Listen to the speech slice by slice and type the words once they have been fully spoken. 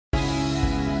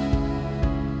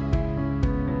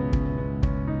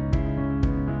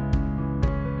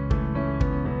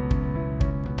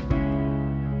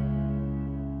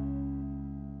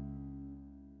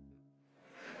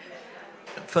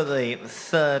for the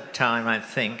third time, I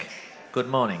think, good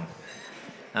morning.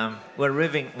 We're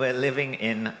living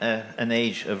in an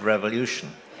age of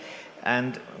revolution,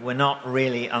 and we're not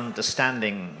really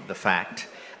understanding the fact,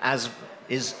 as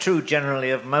is true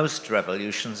generally of most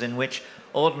revolutions, in which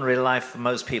ordinary life for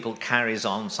most people carries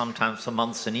on, sometimes for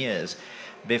months and years,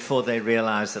 before they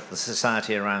realize that the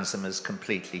society around them has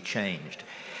completely changed.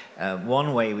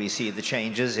 One way we see the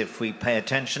changes, if we pay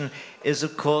attention, is,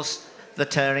 of course, the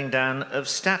tearing down of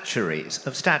statues.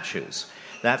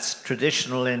 That's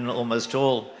traditional in almost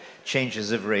all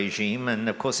changes of regime, and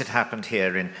of course it happened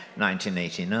here in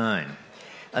 1989.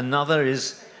 Another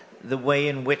is the way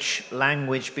in which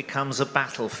language becomes a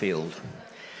battlefield,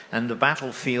 and the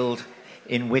battlefield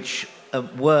in which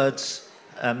words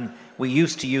we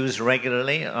used to use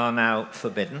regularly are now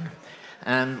forbidden,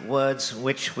 and words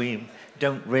which we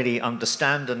don't really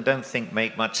understand and don't think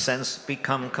make much sense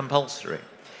become compulsory.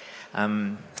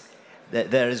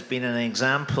 There has been an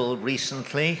example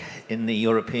recently in the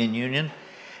European Union,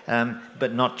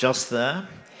 but not just there.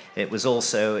 It was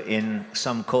also in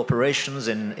some corporations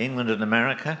in England and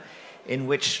America, in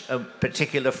which a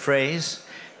particular phrase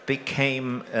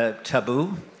became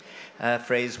taboo, a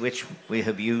phrase which we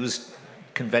have used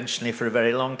conventionally for a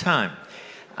very long time.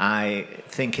 I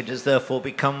think it has therefore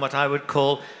become what I would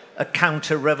call a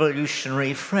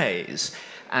counter-revolutionary phrase,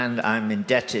 and I'm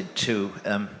indebted to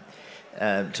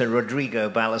Rodrigo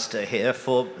Ballester here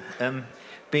for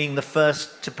being the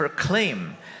first to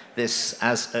proclaim this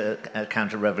as a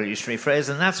counter-revolutionary phrase,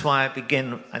 and that's why I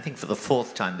begin, I think for the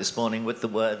fourth time this morning, with the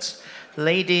words,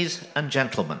 ladies and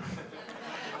gentlemen.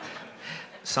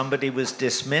 Somebody was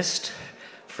dismissed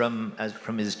from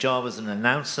his job as an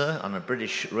announcer on a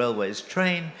British Railways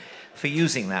train for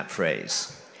using that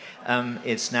phrase.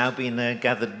 It's now been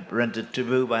rendered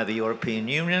taboo by the European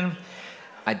Union.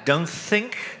 I don't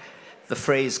think the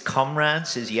phrase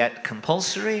comrades is yet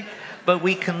compulsory, but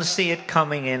we can see it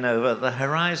coming in over the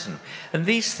horizon. And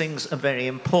these things are very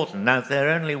important. Now, they're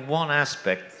only one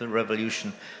aspect of the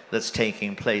revolution that's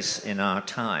taking place in our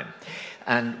time.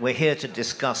 And we're here to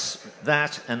discuss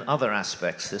that and other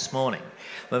aspects this morning.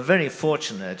 We're very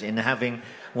fortunate in having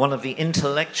one of the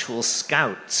intellectual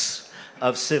scouts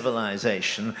of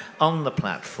civilization on the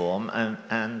platform,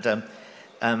 and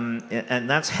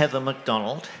that's Heather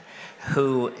MacDonald,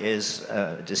 who is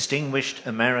a distinguished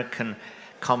American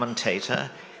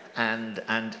commentator and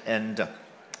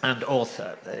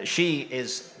author. She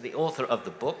is the author of the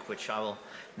book, which I will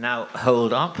now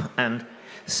hold up, and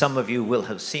some of you will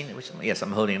have seen it. Yes,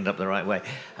 I'm holding it up the right way.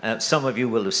 Some of you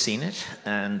will have seen it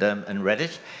and read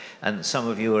it, and some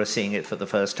of you are seeing it for the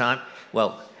first time.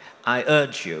 Well, I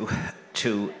urge you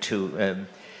to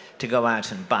go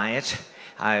out and buy it.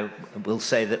 I will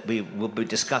say that we will be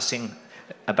discussing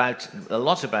a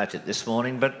lot about it this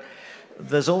morning, but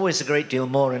there's always a great deal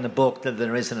more in the book than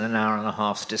there is in an hour and a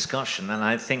half's discussion, and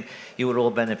I think you will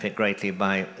all benefit greatly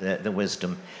by the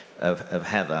wisdom of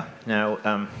Heather.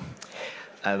 Now,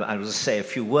 I will say a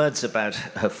few words about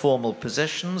her formal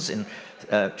positions.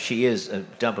 She is a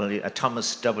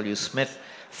Thomas W. Smith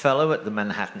Fellow at the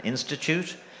Manhattan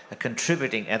Institute, a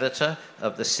contributing editor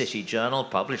of the City Journal,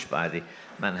 published by the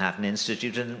Manhattan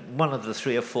Institute, and one of the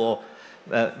 3 or 4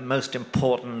 most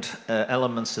important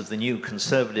elements of the new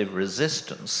conservative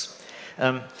resistance.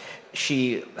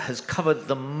 She has covered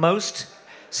the most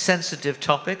sensitive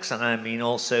topics, and I mean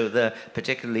also the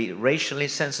particularly racially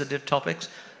sensitive topics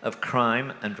of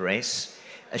crime and race.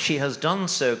 She has done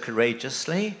so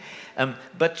courageously,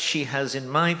 but she has, in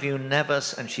my view, never,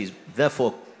 and she's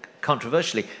therefore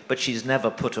controversially, but she's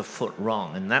never put a foot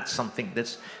wrong, and that's something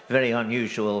that's very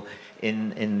unusual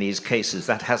in these cases.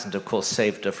 That hasn't, of course,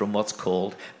 saved her from what's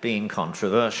called being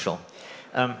controversial.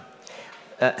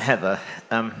 Heather,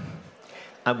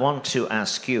 I want to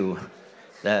ask you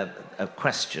a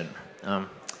question,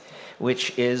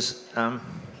 which is,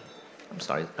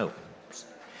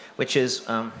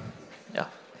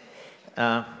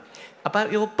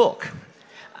 about your book.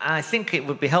 I think it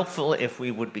would be helpful if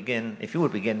you would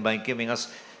begin by giving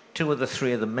us 2 or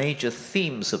 3 of the major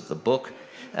themes of the book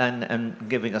and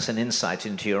giving us an insight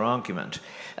into your argument.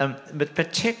 But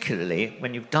particularly,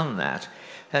 when you've done that,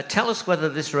 tell us whether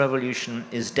this revolution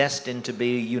is destined to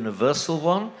be a universal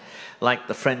one, like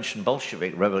the French and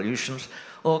Bolshevik revolutions,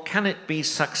 or can it be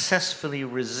successfully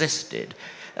resisted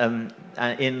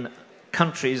in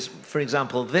countries, for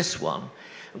example, this one,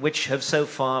 which have so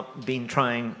far been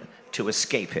trying to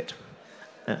escape it?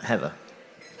 Heather.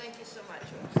 Thank you so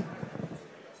much.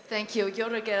 Thank you.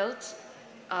 Jodha Geld.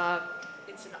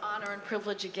 It's an honor and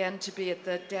privilege again to be at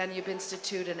the Danube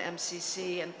Institute and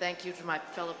MCC, and thank you to my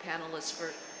fellow panelists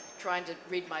for trying to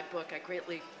read my book.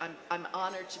 I'm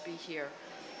honored to be here.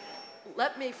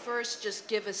 Let me first just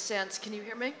give a sense, can you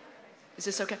hear me? Is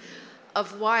this okay?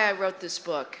 Of why I wrote this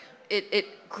book.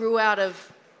 It grew out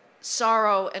of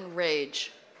sorrow and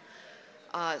rage.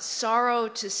 Sorrow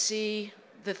to see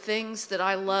the things that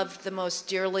I loved the most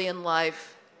dearly in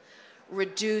life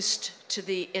reduced to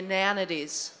the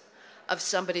inanities of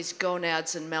somebody's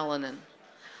gonads and melanin.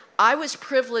 I was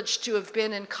privileged to have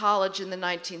been in college in the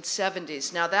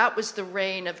 1970s. Now that was the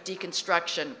reign of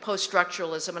deconstruction,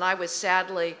 post-structuralism, and I was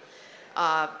sadly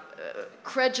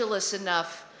credulous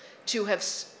enough to have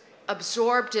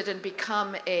absorbed it and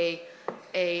become a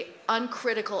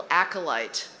uncritical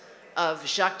acolyte of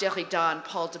Jacques Derrida and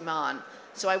Paul de Man.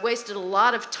 So I wasted a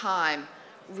lot of time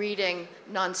reading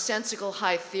nonsensical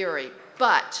high theory.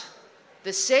 But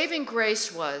the saving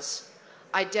grace was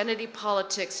identity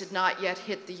politics had not yet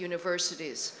hit the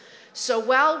universities. So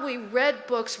while we read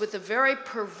books with a very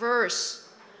perverse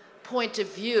point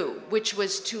of view, which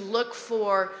was to look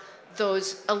for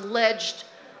those alleged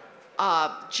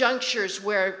junctures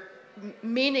where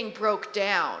meaning broke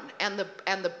down, and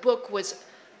the book was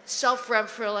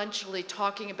self-referentially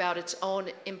talking about its own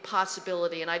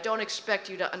impossibility. And I don't expect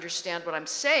you to understand what I'm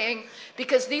saying,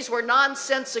 because these were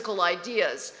nonsensical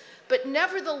ideas. But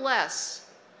nevertheless,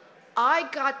 I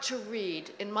got to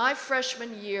read in my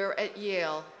freshman year at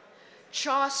Yale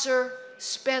Chaucer,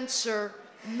 Spencer,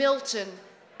 Milton,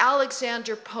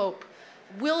 Alexander Pope,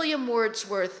 William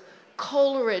Wordsworth,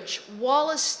 Coleridge,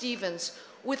 Wallace Stevens,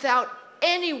 without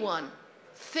anyone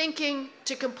thinking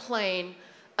to complain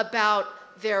about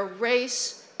their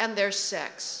race and their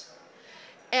sex.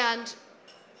 And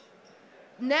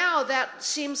now that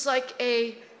seems like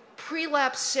a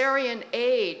prelapsarian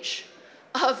age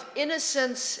of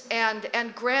innocence and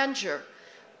grandeur.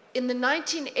 In the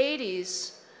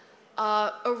 1980s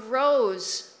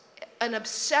arose an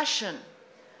obsession,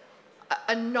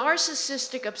 a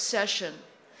narcissistic obsession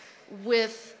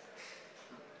with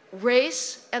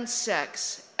race and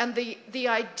sex. And the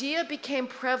idea became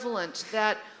prevalent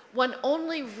that one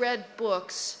only read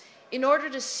books in order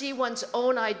to see one's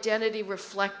own identity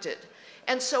reflected.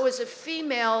 And so as a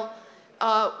female,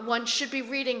 one should be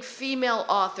reading female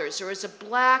authors, or as a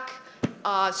black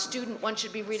student, one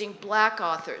should be reading black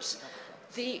authors.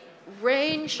 The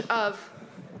range of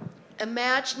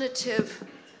imaginative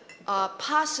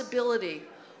possibility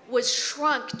was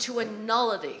shrunk to a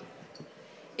nullity.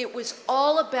 It was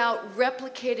all about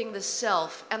replicating the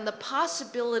self and the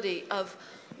possibility of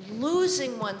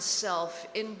losing oneself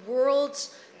in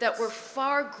worlds that were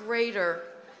far greater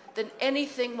than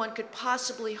anything one could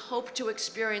possibly hope to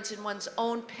experience in one's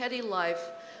own petty life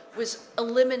was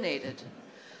eliminated.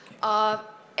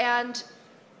 And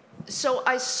so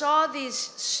I saw these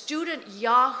student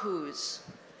yahoos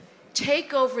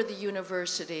take over the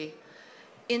university,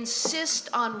 insist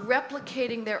on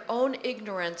replicating their own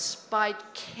ignorance by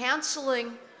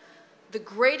canceling the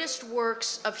greatest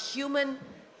works of human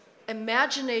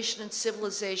imagination and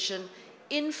civilization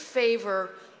in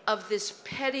favor of this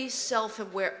petty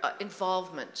self-aware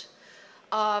involvement.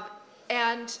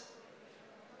 And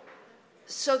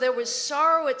so there was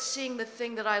sorrow at seeing the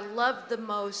thing that I loved the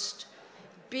most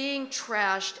being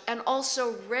trashed, and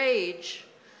also rage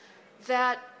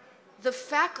that the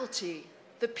faculty,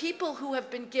 the people who have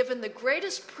been given the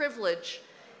greatest privilege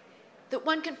that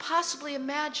one can possibly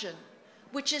imagine,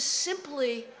 which is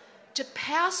simply to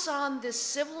pass on this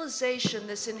civilization,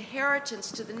 this inheritance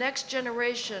to the next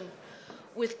generation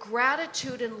with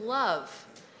gratitude and love,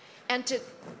 and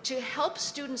to help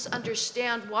students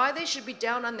understand why they should be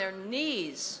down on their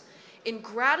knees in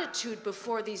gratitude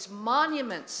before these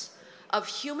monuments of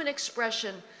human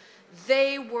expression.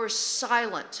 They were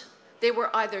silent. They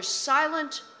were either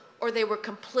silent or they were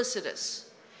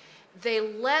complicitous. They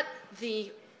let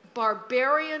the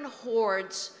barbarian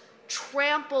hordes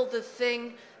trample the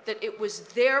thing that it was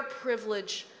their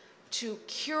privilege to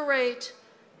curate,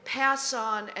 pass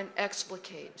on, and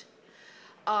explicate.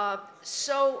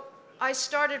 So I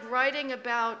started writing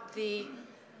about the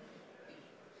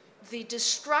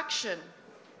destruction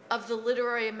of the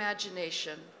literary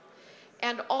imagination,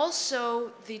 and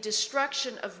also the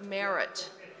destruction of merit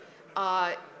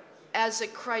as a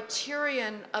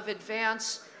criterion of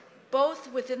advance,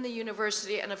 both within the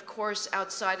university and, of course,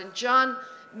 outside. And John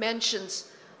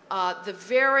mentions the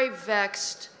very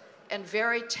vexed and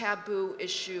very taboo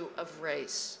issue of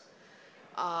race.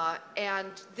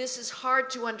 And this is hard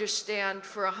to understand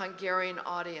for a Hungarian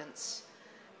audience,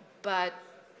 but,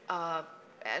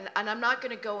 and I'm not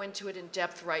going to go into it in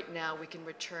depth right now. We can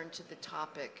return to the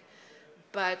topic.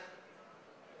 But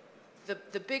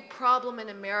the big problem in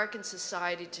American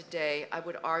society today, I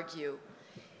would argue,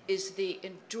 is the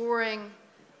enduring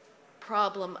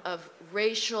problem of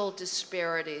racial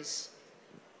disparities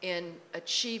in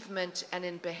achievement and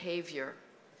in behavior.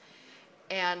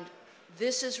 And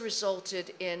this has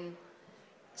resulted in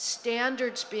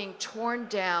standards being torn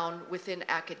down within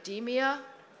academia,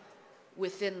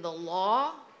 within the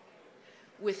law,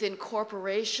 within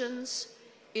corporations,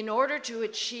 in order to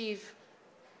achieve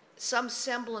some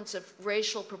semblance of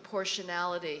racial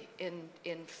proportionality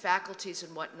in faculties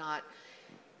and whatnot.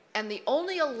 And the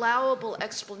only allowable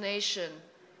explanation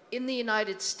in the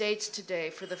United States today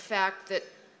for the fact that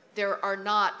there are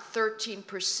not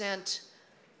 13%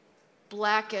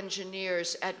 black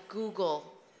engineers at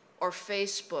Google or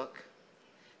Facebook,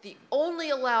 the only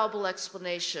allowable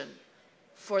explanation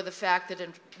for the fact that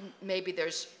maybe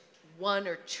there's 1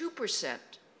 or 2%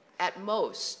 at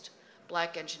most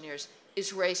black engineers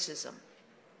is racism.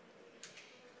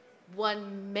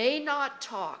 One may not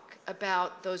talk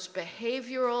about those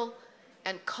behavioral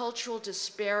and cultural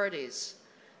disparities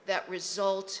that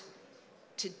result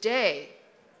today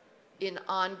in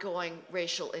ongoing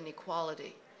racial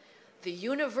inequality. The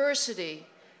university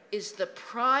is the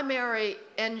primary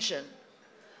engine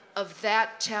of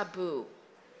that taboo.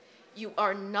 You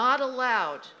are not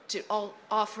allowed to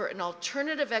offer an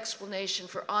alternative explanation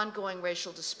for ongoing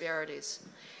racial disparities.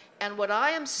 And what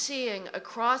I am seeing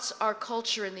across our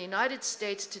culture in the United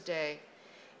States today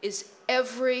is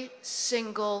every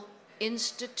single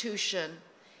institution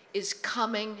is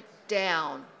coming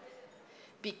down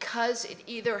because it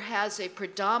either has a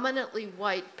predominantly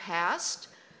white past,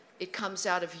 it comes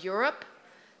out of Europe,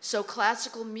 so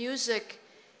classical music,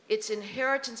 its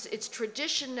inheritance, its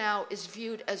tradition now is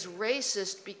viewed as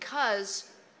racist because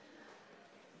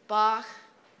Bach,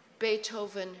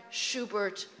 Beethoven,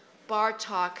 Schubert,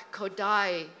 Bartók,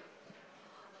 Kodály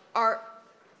are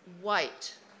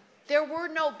white. There were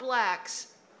no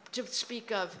blacks to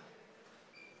speak of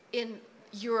in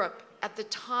Europe at the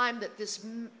time that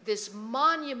this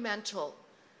monumental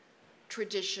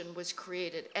tradition was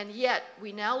created. And yet,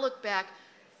 we now look back,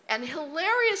 and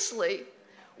hilariously,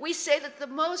 we say that the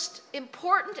most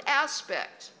important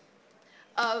aspect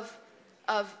of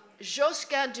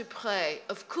Josquin Dupré,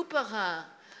 of Couperin,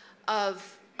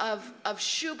 of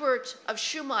Schubert, of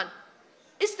Schumann,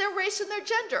 is their race and their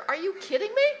gender. Are you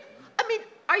kidding me? I mean,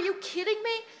 are you kidding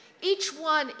me? Each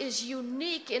one is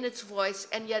unique in its voice,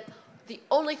 and yet the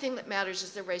only thing that matters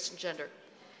is their race and gender.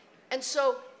 And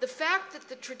so the fact that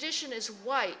the tradition is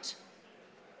white,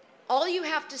 all you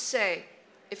have to say,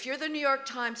 if you're the New York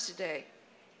Times today,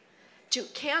 to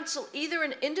cancel either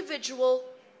an individual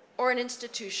or an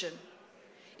institution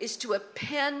is to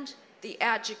append the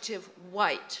adjective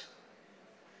white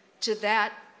to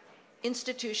that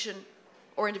institution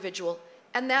or individual,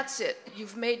 and that's it.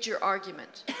 You've made your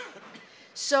argument.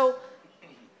 So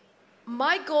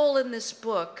my goal in this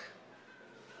book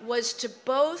was to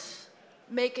both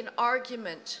make an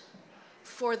argument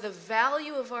for the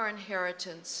value of our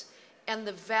inheritance and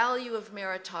the value of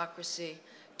meritocracy,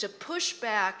 to push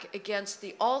back against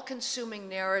the all-consuming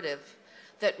narrative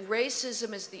that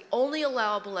racism is the only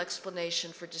allowable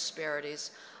explanation for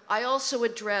disparities. I also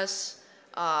address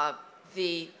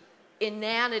the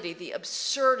inanity, the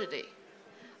absurdity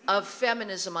of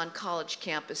feminism on college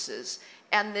campuses,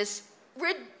 and this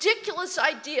ridiculous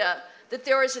idea that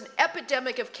there is an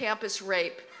epidemic of campus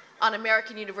rape on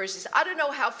American universities. I don't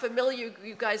know how familiar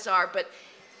you guys are, but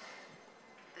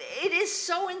it is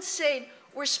so insane.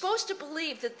 We're supposed to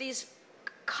believe that these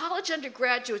college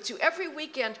undergraduates who every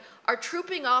weekend are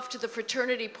trooping off to the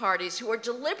fraternity parties, who are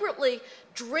deliberately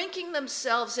drinking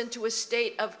themselves into a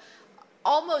state of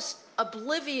almost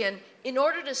oblivion in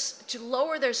order to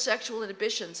lower their sexual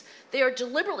inhibitions. They are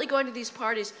deliberately going to these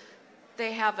parties.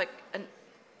 They have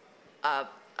a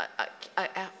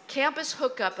campus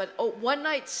hookup, a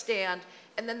one-night stand,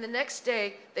 and then the next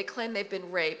day they claim they've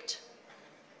been raped.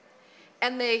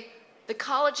 And the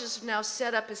colleges have now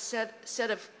set up a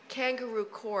set of kangaroo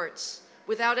courts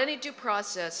without any due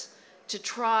process to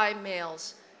try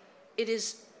males. It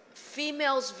is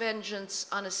females' vengeance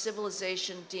on a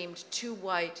civilization deemed too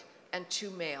white and too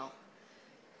male.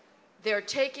 They're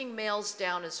taking males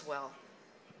down as well.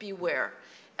 Beware.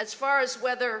 As far as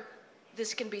whether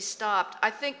this can be stopped, I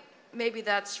think maybe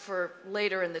that's for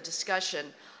later in the discussion.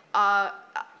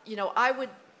 You know,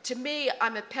 to me,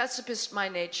 I'm a pessimist by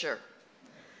nature.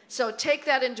 So take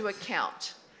that into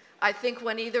account. I think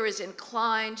one either is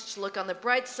inclined to look on the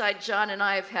bright side. John and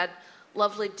I have had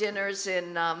lovely dinners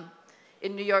in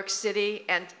New York City,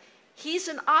 and he's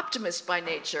an optimist by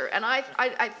nature. And I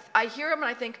hear him and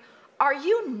I think, are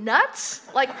you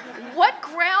nuts? Like, what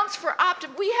grounds for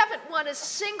optimism? We haven't won a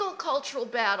single cultural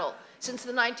battle since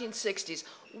the 1960s.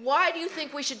 why do you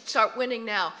think we should start winning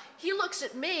now? He looks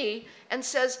at me and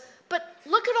says, but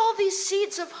look at all these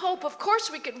seeds of hope. Of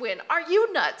course we can win. Are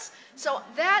you nuts? So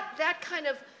that kind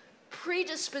of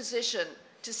predisposition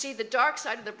to see the dark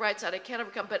side of the bright side, I can't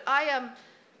overcome. But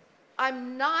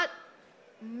I'm not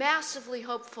massively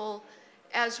hopeful,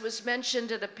 as was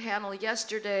mentioned at a panel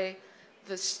yesterday,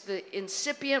 the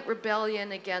incipient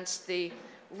rebellion against the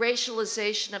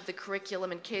racialization of the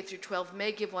curriculum in K through 12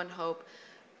 may give one hope.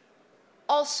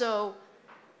 Also,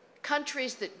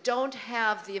 countries that don't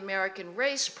have the American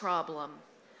race problem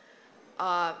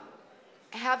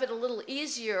have it a little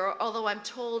easier, although I'm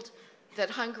told that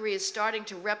Hungary is starting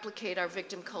to replicate our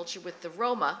victim culture with the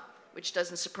Roma, which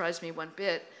doesn't surprise me one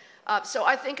bit. So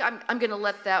I think I'm going to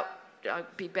let that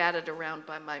be batted around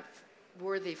by my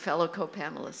worthy fellow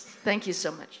co-panelists. Thank you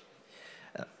so much.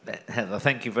 Heather,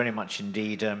 thank you very much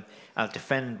indeed. I'll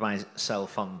defend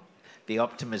myself on the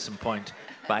optimism point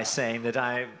by saying that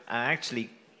I actually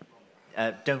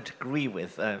don't agree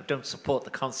with, don't support the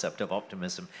concept of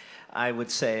optimism. I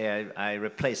would say I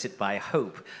replace it by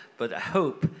hope, but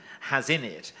hope has in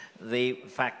it the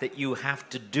fact that you have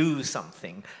to do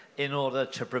something in order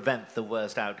to prevent the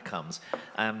worst outcomes.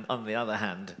 On the other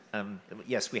hand,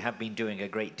 yes, we have been doing a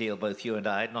great deal, both you and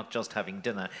I, not just having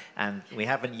dinner, and we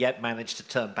haven't yet managed to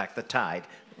turn back the tide.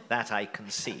 That I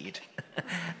concede.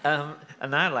 And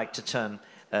now I'd like to turn,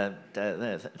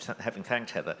 having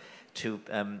thanked Heather, to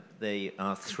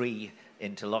our three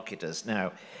interlocutors.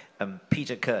 Now,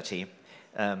 Peter Curti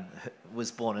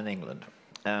was born in England,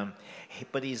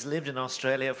 but he's lived in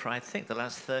Australia for, I think, the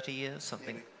last 30 years,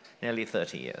 something, nearly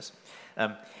 30 years.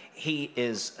 He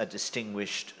is a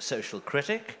distinguished social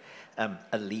critic,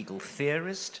 a legal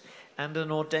theorist, and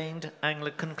an ordained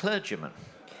Anglican clergyman.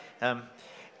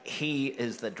 He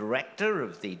is the director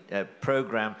of the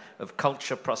program of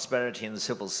Culture, Prosperity and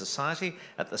Civil Society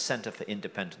at the Centre for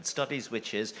Independent Studies,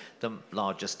 which is the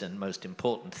largest and most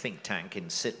important think tank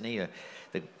in Sydney,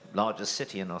 the largest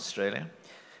city in Australia,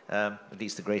 at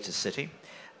least the greatest city.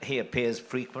 He appears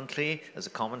frequently as a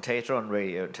commentator on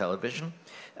radio and television,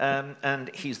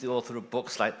 and he's the author of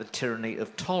books like The Tyranny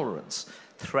of Tolerance,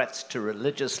 Threats to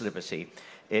Religious Liberty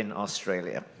in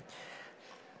Australia.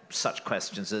 Such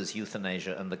questions as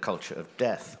euthanasia and the culture of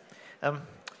death.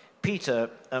 Peter,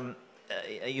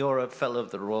 you're a fellow of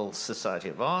the Royal Society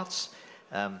of Arts.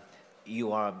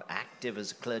 You are active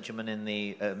as a clergyman in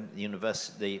the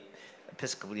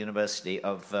Episcopal University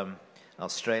of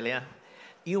Australia.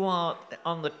 You are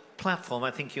on the platform,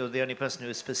 I think you're the only person who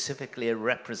is specifically a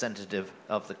representative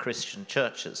of the Christian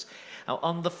churches. Now,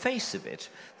 on the face of it,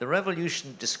 the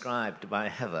revolution described by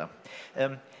Heather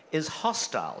is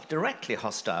hostile, directly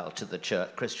hostile to the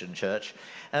church, Christian church.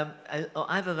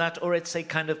 Either that or it's a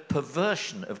kind of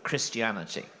perversion of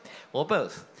Christianity, or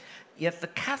both. Yet the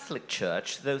Catholic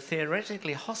Church, though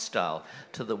theoretically hostile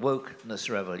to the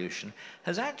wokeness revolution,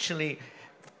 has actually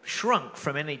shrunk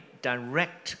from any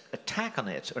direct attack on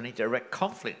it or any direct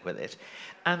conflict with it.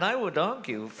 And I would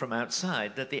argue from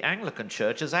outside that the Anglican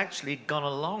Church has actually gone a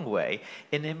long way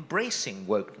in embracing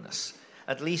wokeness.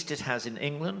 At least it has in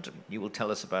England. You will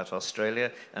tell us about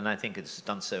Australia, and I think it's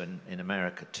done so in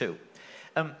America too.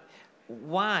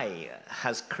 Why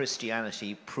has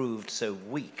Christianity proved so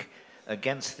weak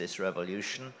against this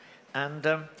revolution, and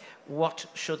what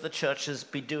should the churches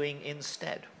be doing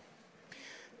instead?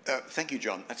 Thank you,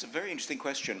 John. That's a very interesting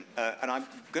question, and I'm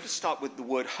going to start with the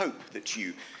word hope that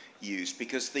you used,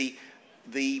 because the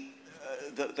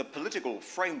political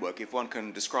framework, if one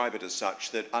can describe it as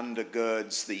such, that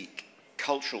undergirds the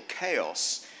cultural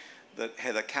chaos that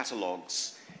Heather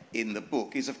catalogues in the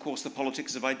book is, of course, the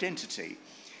politics of identity.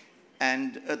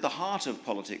 And at the heart of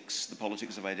politics, the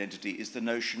politics of identity, is the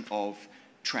notion of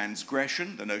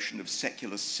transgression, the notion of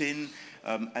secular sin,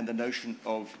 and the notion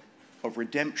of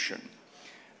redemption.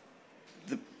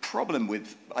 The problem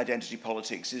with identity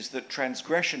politics is that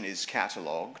transgression is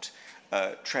catalogued,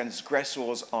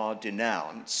 transgressors are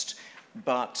denounced,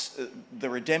 but the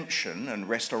redemption and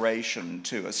restoration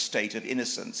to a state of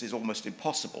innocence is almost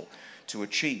impossible to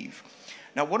achieve.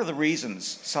 Now, one of the reasons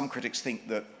some critics think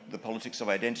that the politics of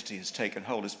identity has taken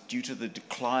hold is due to the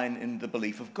decline in the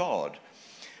belief of God.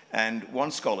 And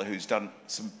one scholar who's done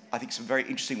some very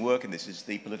interesting work in this is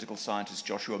the political scientist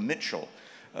Joshua Mitchell,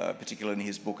 particularly in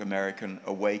his book American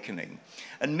Awakening.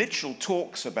 And Mitchell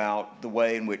talks about the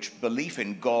way in which belief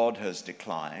in God has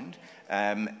declined,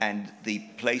 and the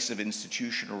place of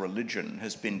institutional religion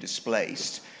has been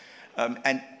displaced.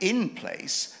 And in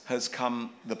place has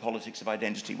come the politics of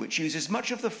identity, which uses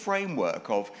much of the framework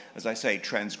of, as I say,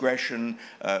 transgression,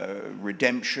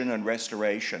 redemption and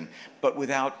restoration, but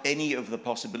without any of the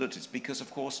possibilities, because,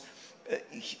 of course,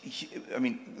 I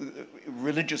mean,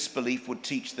 religious belief would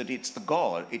teach that it's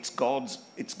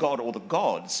God or the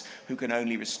gods who can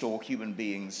only restore human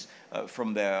beings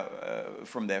from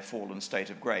their fallen state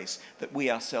of grace, that we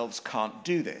ourselves can't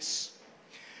do this.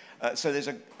 So there's,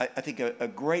 I think, a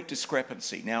great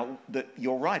discrepancy. Now,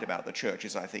 you're right about the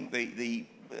churches, I think.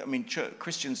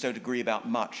 Christians don't agree about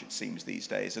much, it seems, these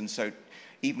days, and so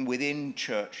even within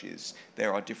churches,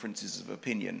 there are differences of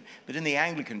opinion. But in the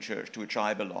Anglican Church, to which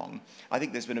I belong, I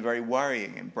think there's been a very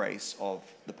worrying embrace of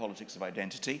the politics of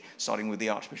identity, starting with the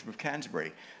Archbishop of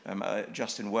Canterbury,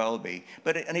 Justin Welby.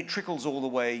 And it trickles all the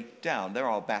way down. There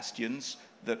are bastions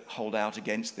that hold out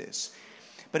against this.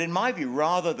 But in my view,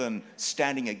 rather than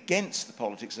standing against the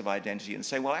politics of identity and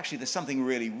say, well, actually, there's something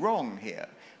really wrong here,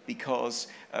 because,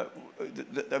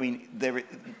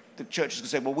 the churches can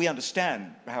say, well, we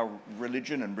understand how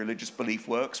religion and religious belief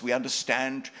works. We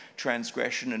understand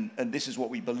transgression, and this is what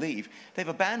we believe. They've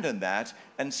abandoned that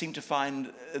and seem to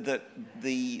find that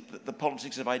the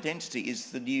politics of identity is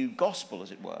the new gospel,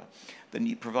 as it were.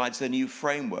 Provides the new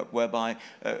framework whereby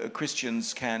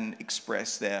Christians can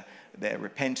express their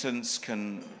repentance,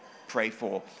 can pray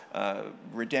for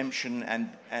redemption,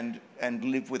 and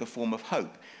live with a form of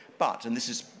hope. But, and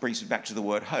this brings me back to the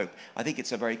word hope, I think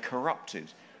it's a very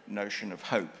corrupted notion of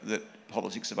hope that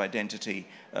politics of identity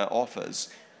offers,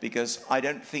 because I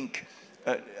don't think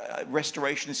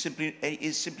restoration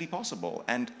is simply possible.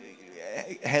 And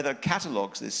Heather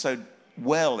catalogues this so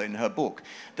well in her book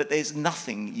that there's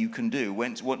nothing you can do.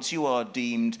 Once you are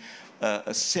deemed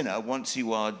a sinner, once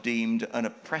you are deemed an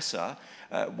oppressor,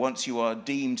 once you are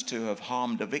deemed to have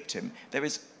harmed a victim, there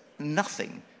is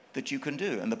nothing that you can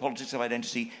do. And the politics of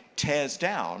identity tears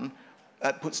down,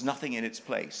 puts nothing in its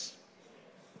place.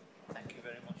 Thank you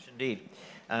very much indeed.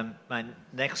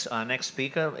 Our next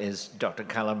speaker is Dr.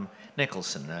 Callum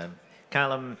Nicholson.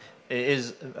 Callum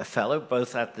is a fellow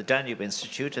both at the Danube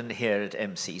Institute and here at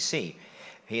MCC.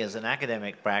 He has an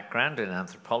academic background in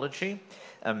anthropology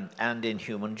and in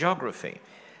human geography.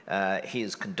 He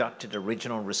has conducted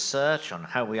original research on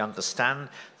how we understand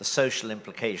the social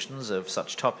implications of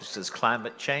such topics as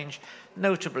climate change,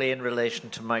 notably in relation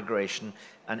to migration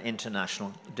and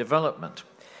international development.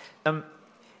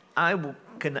 I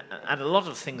can add a lot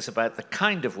of things about the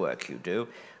kind of work you do,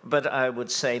 but I would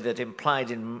say that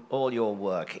implied in all your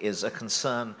work is a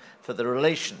concern for the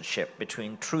relationship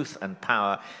between truth and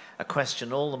power, a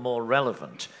question all the more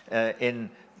relevant in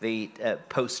the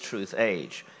post-truth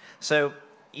age. So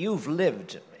you've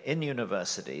lived in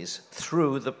universities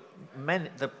through the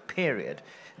period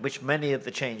which many of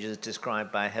the changes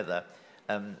described by Heather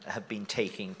have been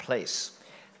taking place.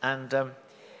 And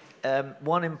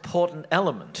one important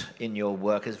element in your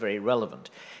work is very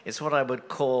relevant. It's what I would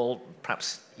call,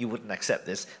 perhaps you wouldn't accept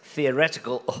this,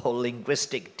 theoretical or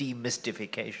linguistic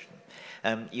demystification.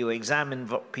 You examine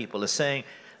what people are saying,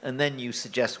 and then you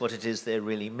suggest what it is they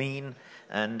really mean,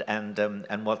 and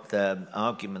what the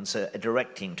arguments are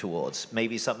directing towards.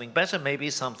 Maybe something better, maybe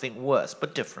something worse,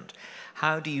 but different.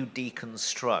 How do you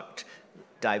deconstruct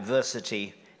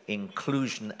diversity,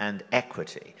 inclusion, and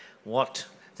equity? What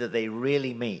do they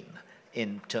really mean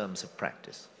in terms of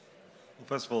practice? Well,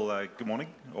 first of all, good morning,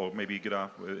 or maybe good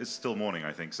afternoon. It's still morning,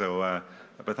 I think. So,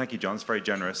 but thank you, John. It's very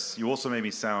generous. You also made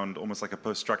me sound almost like a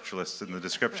post-structuralist in the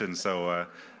description. So,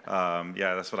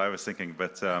 yeah, that's what I was thinking.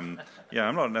 But yeah,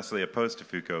 I'm not necessarily opposed to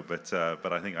Foucault,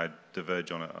 but I think I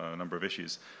diverge on a number of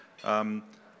issues. I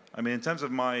mean, in terms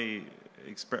of my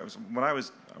experience, when I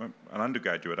was an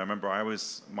undergraduate, I remember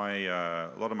a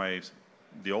lot of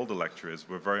the older lecturers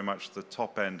were very much the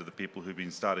top end of the people who'd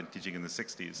been started teaching in the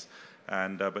 60s.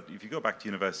 And, but if you go back to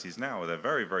universities now, they're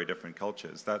very, very different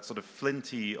cultures. That sort of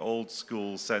flinty, old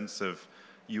school sense of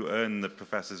you earn the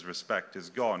professor's respect is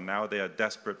gone. Now they are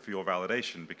desperate for your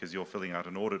validation because you're filling out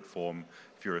an audit form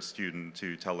if you're a student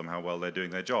to tell them how well they're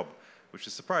doing their job, which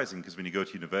is surprising because when you go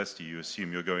to university, you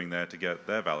assume you're going there to get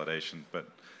their validation, but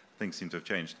things seem to have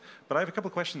changed. But I have a couple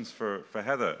of questions for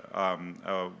Heather.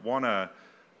 One,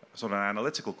 sort of an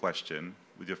analytical question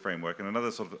with your framework, and another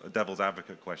sort of a devil's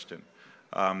advocate question.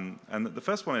 And the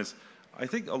first one is, I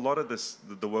think a lot of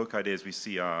the woke ideas we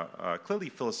see are clearly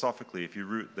philosophically, if you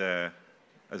root their,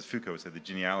 as Foucault said, the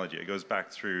genealogy, it goes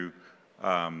back through,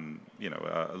 you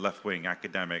know, a left-wing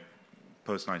academic,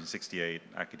 post-1968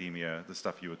 academia, the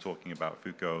stuff you were talking about,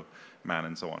 Foucault, Mann,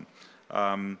 and so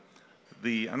on.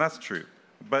 And that's true.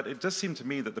 But it does seem to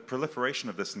me that the proliferation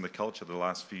of this in the culture the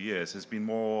last few years has been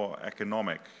more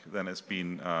economic than it's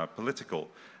been political.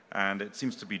 And it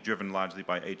seems to be driven largely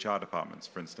by HR departments,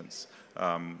 for instance,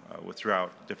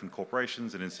 throughout different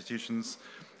corporations and institutions.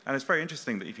 And it's very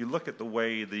interesting that if you look at the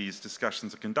way these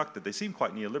discussions are conducted, they seem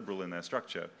quite neoliberal in their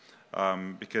structure.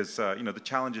 because the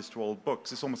challenges to old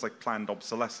books, it's almost like planned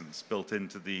obsolescence built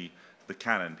into the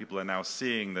canon. People are now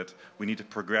seeing that we need to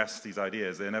progress these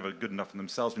ideas. They're never good enough in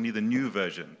themselves. We need a new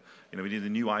version. We need a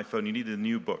new iPhone. You need a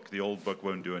new book. The old book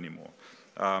won't do anymore.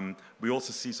 We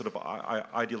also see sort of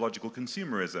ideological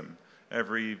consumerism.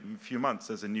 Every few months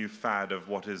there's a new fad of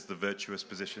what is the virtuous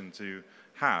position to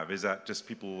have. Is that just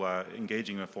people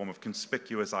engaging in a form of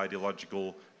conspicuous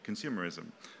ideological consumerism?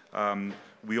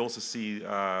 We also see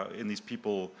in these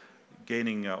people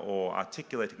gaining or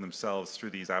articulating themselves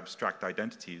through these abstract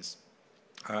identities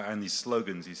and these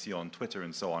slogans you see on Twitter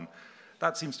and so on.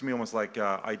 That seems to me almost like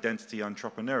identity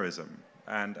entrepreneurism.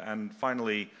 And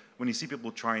finally, when you see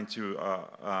people trying to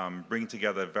bring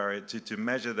together to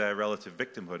measure their relative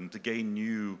victimhood and to gain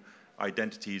new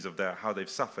identities of how they've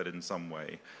suffered in some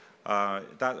way,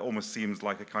 that almost seems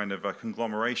like a kind of a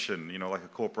conglomeration, like a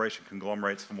corporation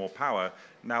conglomerates for more power.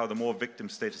 Now, the more victim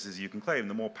statuses you can claim,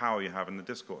 the more power you have in the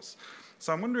discourse.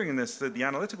 So I'm wondering in this, the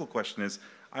analytical question is,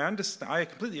 I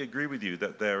completely agree with you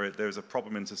that there's a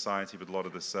problem in society with a lot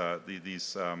of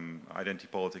these identity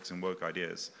politics and woke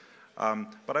ideas.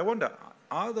 But I wonder,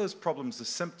 are those problems the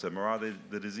symptom or are they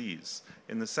the disease?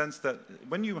 In the sense that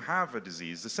when you have a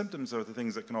disease, the symptoms are the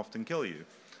things that can often kill you.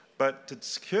 But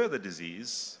to cure the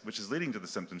disease, which is leading to the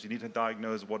symptoms, you need to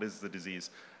diagnose what is the disease.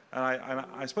 And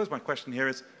I suppose my question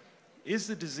here is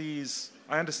the disease,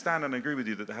 I understand and agree with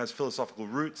you that it has philosophical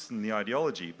roots in the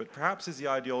ideology, but perhaps is the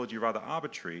ideology rather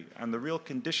arbitrary, and the real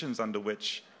conditions under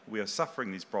which we are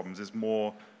suffering these problems is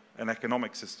more an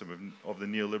economic system of the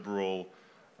neoliberal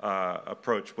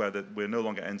approach where we're no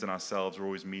longer ends in ourselves, we're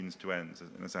always means to ends,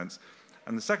 in a sense.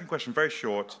 And the second question, very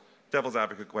short, devil's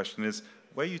advocate question is,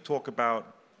 where you talk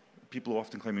about people who are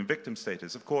often claiming victim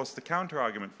status, of course, the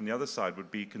counter-argument from the other side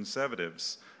would be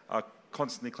conservatives are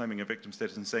constantly claiming a victim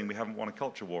status and saying we haven't won a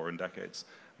culture war in decades.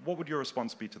 What would your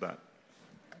response be to that?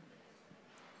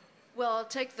 Well, I'll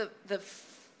take the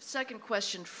second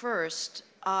question first.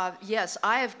 Yes,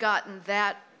 I have gotten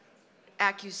that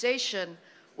accusation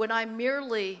when I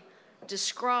merely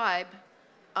describe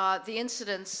the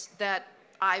incidents that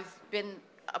I've been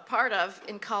a part of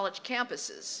in college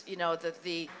campuses.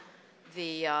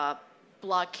 The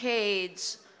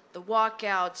blockades, the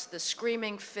walkouts, the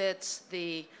screaming fits,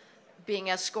 the being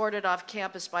escorted off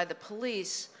campus by the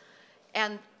police,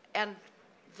 and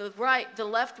the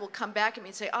left will come back at me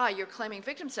and say, you're claiming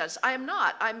victim status. I am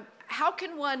not. How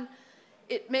can one,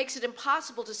 it makes it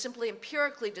impossible to simply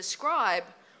empirically describe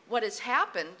what has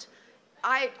happened.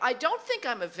 I don't think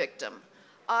I'm a victim.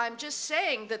 I'm just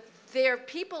saying that there are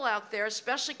people out there,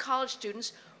 especially college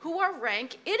students, who are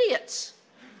rank idiots.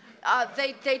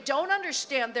 They don't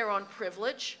understand their own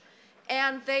privilege,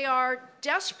 and they are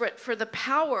desperate for the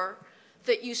power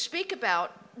that you speak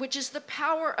about, which is the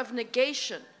power of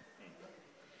negation.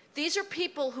 These are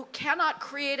people who cannot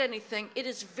create anything. It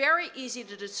is very easy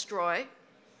to destroy,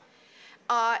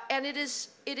 and it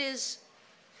is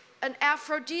an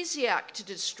aphrodisiac to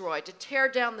destroy, to tear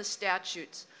down the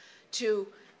statutes, to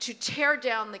tear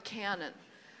down the canon.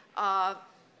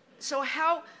 So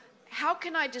how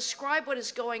can I describe what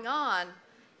is going on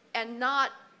and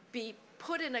not be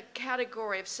put in a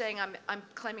category of saying I'm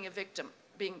claiming a victim,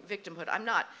 being victimhood? I'm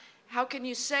not. How can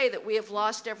you say that we have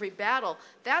lost every battle?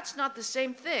 That's not the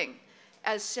same thing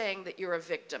as saying that you're a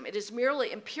victim. It is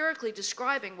merely empirically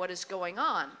describing what is going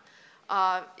on.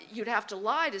 You'd have to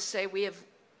lie to say we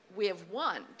have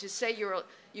won. To say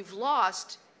you've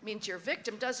lost means you're a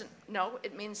victim doesn't. No,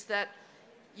 it means that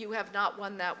you have not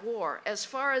won that war. As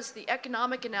far as the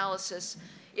economic analysis,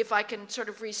 if I can sort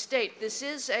of restate, this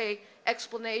is an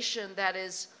explanation that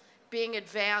is being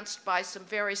advanced by some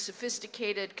very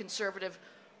sophisticated conservative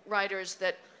writers,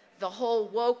 that the whole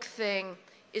woke thing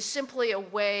is simply a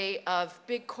way of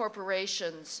big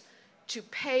corporations to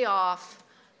pay off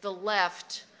the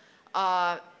left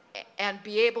and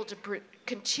be able to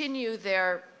continue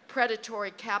their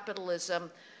predatory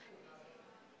capitalism,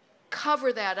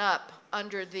 cover that up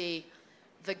under the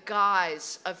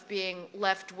guise of being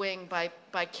left-wing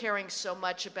by caring so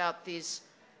much about these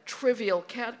trivial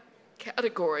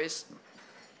categories,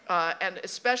 and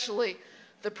especially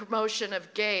the promotion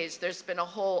of gays. There's been a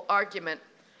whole argument.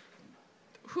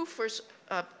 Who first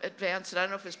advanced it? I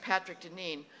don't know if it was Patrick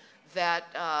Deneen,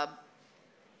 that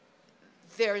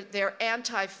they're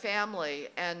anti-family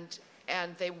and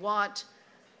they want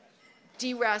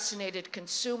deracinated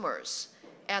consumers,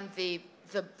 and the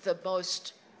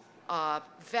most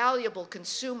valuable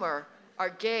consumer are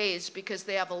gays because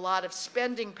they have a lot of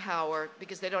spending power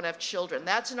because they don't have children.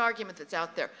 That's an argument that's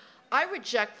out there. I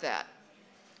reject that.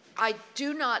 I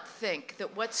do not think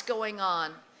that what's going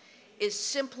on is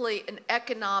simply an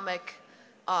economic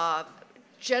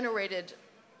generated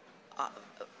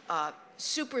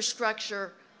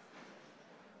superstructure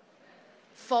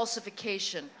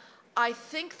falsification. I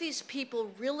think these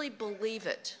people really believe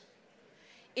it.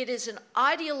 It is an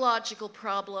ideological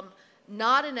problem,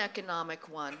 not an economic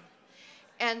one.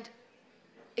 And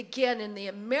again, in the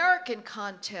American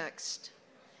context,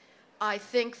 I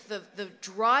think the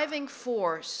driving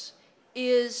force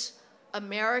is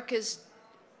America's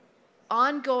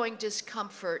ongoing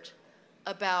discomfort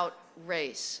about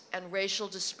race and racial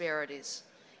disparities.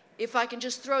 If I can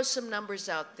just throw some numbers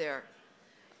out there,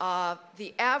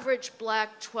 the average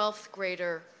black 12th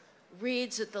grader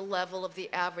reads at the level of the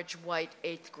average white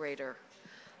 8th grader.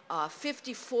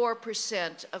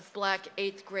 54% of black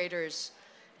 8th graders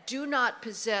do not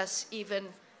possess even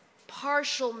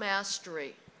partial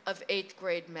mastery of 8th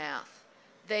grade math.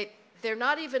 They're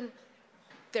not even,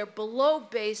 they're below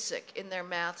basic in their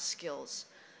math skills.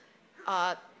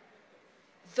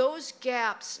 Those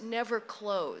gaps never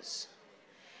close.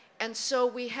 And so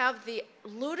we have the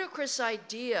ludicrous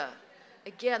idea,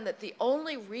 again, that the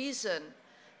only reason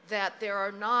that there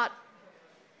are not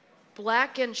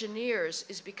black engineers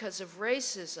is because of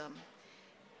racism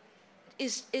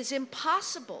is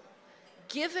impossible.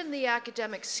 Given the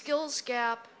academic skills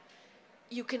gap,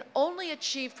 you can only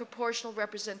achieve proportional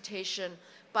representation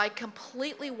by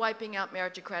completely wiping out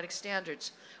meritocratic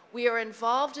standards. We are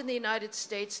involved in the United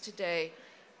States today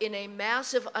in a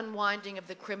massive unwinding of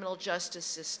the criminal justice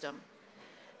system.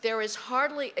 There is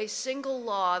hardly a single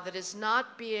law that is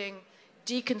not being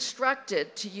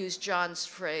deconstructed, to use John's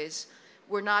phrase.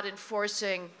 We're not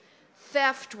enforcing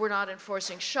theft, we're not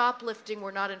enforcing shoplifting,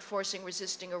 we're not enforcing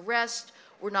resisting arrest,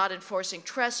 we're not enforcing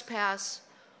trespass.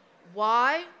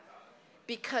 Why?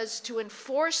 Because to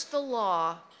enforce the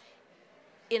law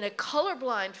in a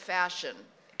colorblind fashion,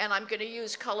 and I'm going to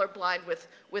use colorblind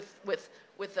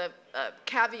with a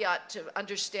caveat to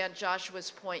understand Joshua's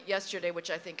point yesterday,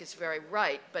 which I think is very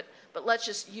right, but let's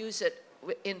just use it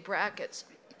in brackets.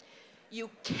 You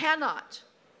cannot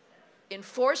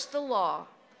enforce the law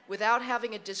without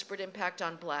having a disparate impact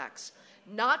on blacks,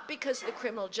 not because the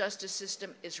criminal justice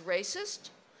system is racist,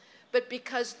 but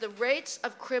because the rates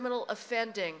of criminal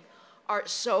offending are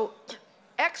so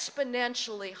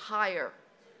exponentially higher.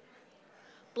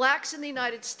 Blacks in the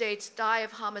United States die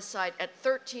of homicide at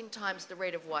 13 times the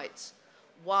rate of whites.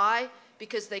 Why?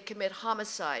 Because they commit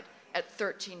homicide at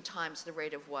 13 times the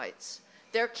rate of whites.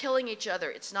 They're killing each other.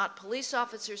 It's not police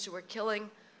officers who are killing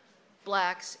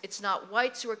blacks. It's not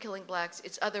whites who are killing blacks.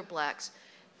 It's other blacks.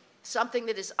 Something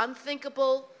that is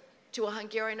unthinkable to a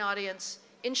Hungarian audience.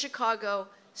 In Chicago,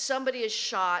 somebody is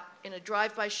shot in a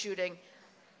drive-by shooting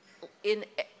in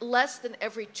less than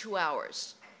every 2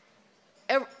 hours.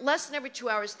 Less than every 2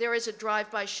 hours, there is a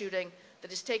drive-by shooting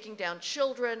that is taking down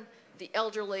children, the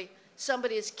elderly.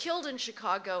 Somebody is killed in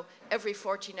Chicago every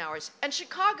 14 hours. And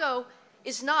Chicago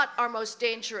is not our most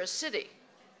dangerous city.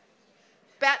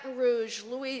 Baton Rouge,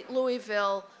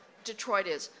 Louisville, Detroit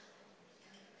is.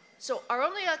 So our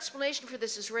only explanation for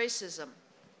this is racism.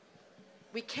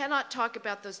 We cannot talk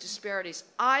about those disparities.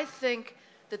 I think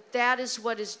that that is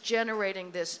what is generating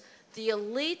this. The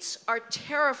elites are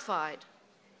terrified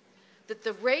that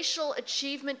the racial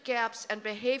achievement gaps and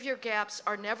behavior gaps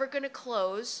are never going to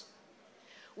close.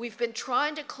 We've been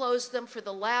trying to close them for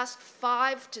the last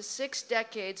 5 to 6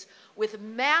 decades with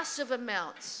massive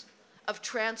amounts of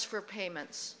transfer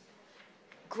payments.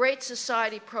 Great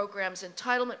society programs,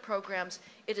 entitlement programs,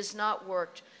 it has not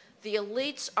worked. The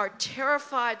elites are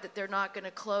terrified that they're not going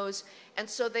to close, and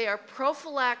so they are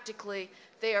prophylactically,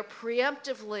 they are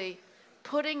preemptively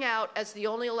putting out as the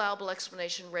only allowable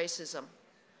explanation racism.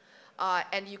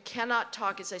 And you cannot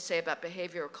talk, as I say, about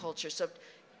behavior or culture. So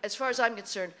as far as I'm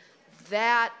concerned,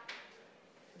 that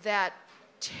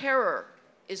terror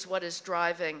is what is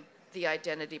driving the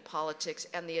identity politics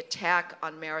and the attack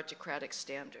on meritocratic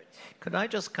standards. Could I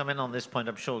just come in on this point?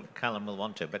 I'm sure Callum will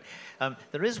want to, but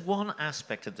there is one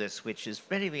aspect of this which is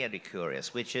very, very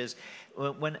curious, which is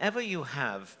whenever you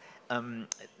have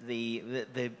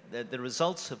the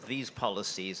results of these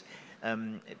policies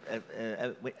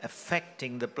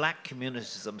affecting the black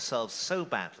communities themselves so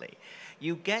badly,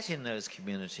 you get in those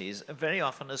communities very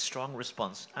often a strong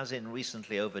response, as in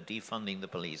recently over defunding the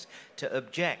police, to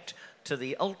object to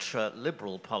the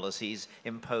ultra-liberal policies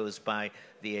imposed by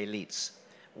the elites.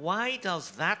 Why does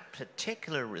that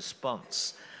particular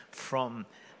response from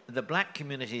the black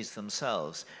communities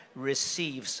themselves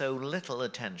receive so little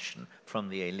attention from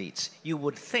the elites? You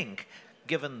would think,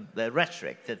 given their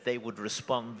rhetoric, that they would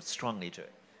respond strongly to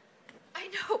it. I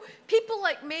know. People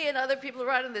like me and other people who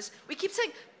write on this, we keep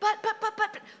saying, but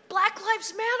Black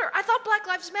Lives Matter. I thought Black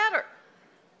Lives Matter.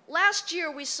 Last year,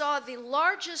 we saw the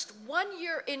largest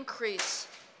one-year increase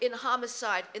in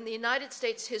homicide in the United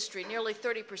States history, nearly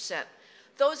 30%.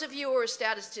 Those of you who are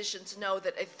statisticians know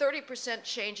that a 30%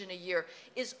 change in a year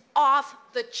is off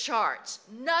the charts.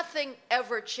 Nothing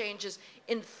ever changes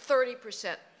in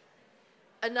 30%.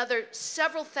 Another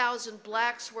several thousand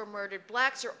blacks were murdered.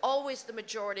 Blacks are always the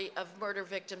majority of murder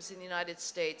victims in the United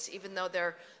States, even though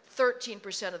they're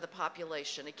 13% of the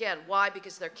population. Again, why?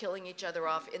 Because they're killing each other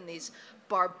off in these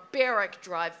barbaric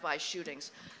drive-by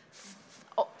shootings.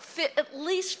 At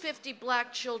least 50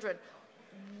 black children,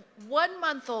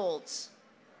 1-month-olds,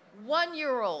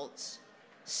 1-year-olds,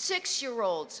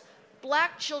 6-year-olds,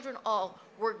 black children all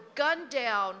were gunned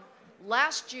down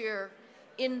last year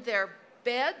in their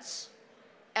beds,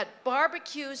 at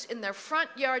barbecues, in their front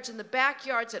yards, in the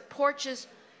backyards, at porches.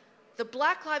 The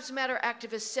Black Lives Matter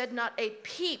activists said not a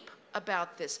peep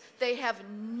about this. They have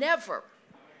never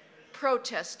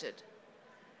protested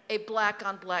a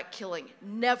black-on-black killing.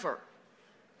 Never.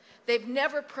 They've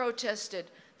never protested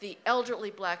the elderly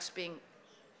blacks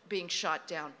being shot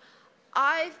down.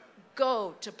 I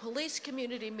go to police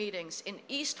community meetings in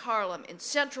East Harlem, in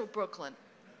central Brooklyn,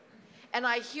 and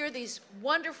I hear these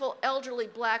wonderful elderly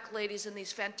black ladies in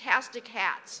these fantastic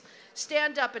hats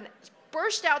stand up and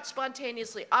burst out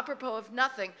spontaneously, apropos of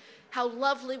nothing, how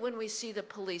lovely when we see the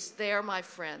police. They are my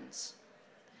friends.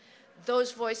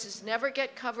 Those voices never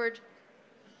get covered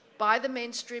by the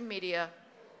mainstream media.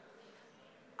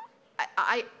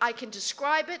 I can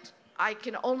describe it. I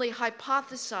can only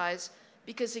hypothesize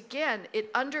because, again,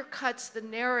 it undercuts the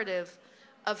narrative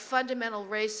of fundamental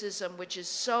racism, which is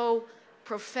so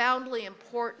profoundly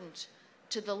important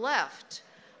to the left.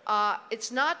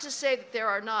 It's not to say that there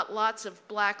are not lots of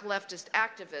black leftist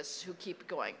activists who keep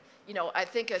going. You know, I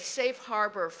think a safe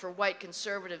harbor for white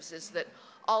conservatives is that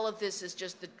all of this is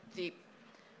just the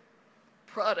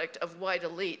product of white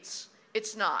elites.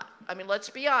 It's not. I mean,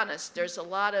 let's be honest. There's a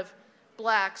lot of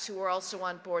blacks who are also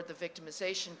on board the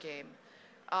victimization game.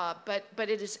 But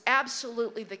it is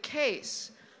absolutely the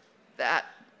case that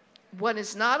one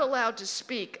is not allowed to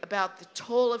speak about the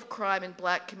toll of crime in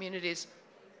black communities.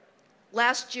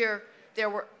 Last year, there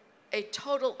were a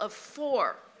total of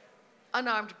 4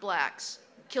 unarmed blacks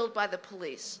killed by the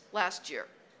police last year,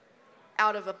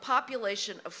 out of a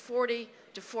population of 40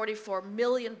 to 44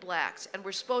 million blacks, and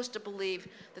we're supposed to believe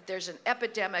that there's an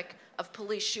epidemic of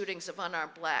police shootings of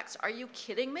unarmed blacks. Are you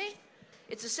kidding me?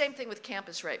 It's the same thing with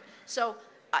campus rape. So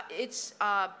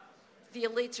the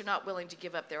elites are not willing to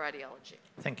give up their ideology.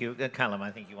 Thank you. Callum,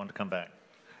 I think you want to come back.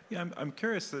 Yeah, I'm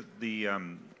curious that the, I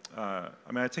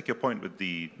mean, I take your point with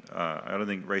the, I don't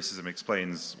think racism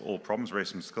explains all problems.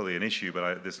 Racism is clearly an issue,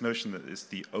 but this notion that it's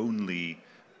the only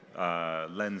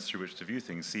lens through which to view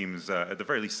things seems, at the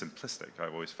very least, simplistic,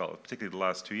 I've always felt, particularly the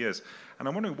last 2 years. And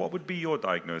I'm wondering, what would be your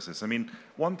diagnosis? I mean,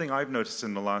 one thing I've noticed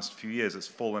in the last few years that's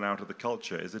fallen out of the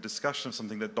culture is a discussion of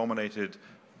something that dominated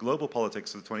global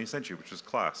politics of the 20th century, which was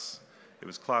class. It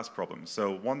was class problems.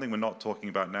 So one thing we're not talking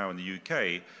about now in the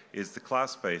UK is the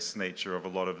class-based nature of a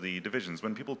lot of the divisions.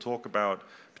 When people talk about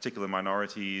particular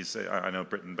minorities, I know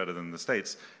Britain better than the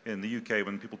States, in the UK,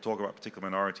 when people talk about particular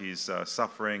minorities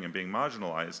suffering and being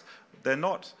marginalized, they're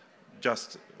not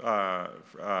just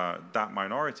that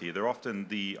minority. They're often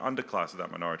the underclass of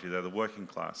that minority. They're the working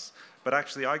class. But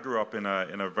actually, I grew up in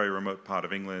a very remote part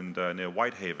of England near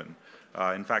Whitehaven.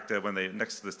 In fact, when they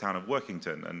next to this town of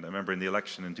Workington, and I remember in the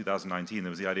election in 2019, there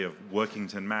was the idea of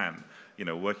Workington man. You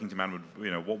know, Workington man would,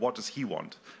 you know, what does he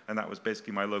want? And that was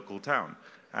basically my local town.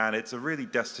 And it's a really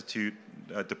destitute,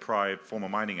 deprived former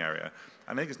mining area.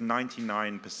 And I think it's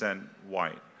 99%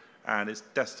 white, and it's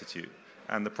destitute.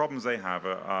 And the problems they have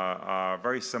are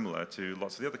very similar to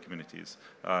lots of the other communities,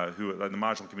 the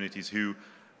marginal communities who,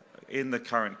 in the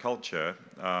current culture,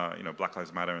 you know, Black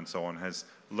Lives Matter and so on, has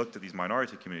looked at these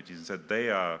minority communities and said they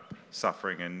are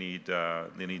suffering and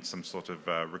they need some sort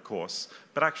of recourse.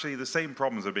 But actually, the same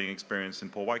problems are being experienced in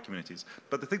poor white communities.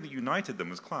 But the thing that united them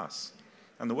was class.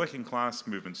 And the working class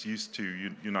movements used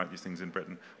to unite these things in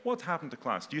Britain. What's happened to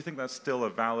class? Do you think that's still a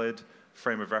valid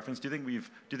frame of reference? Do you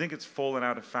think it's fallen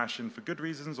out of fashion for good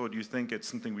reasons, or do you think it's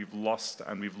something we've lost,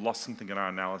 and we've lost something in our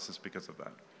analysis because of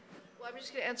that? Well, I'm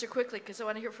just going to answer quickly because I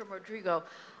want to hear from Rodrigo.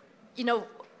 You know,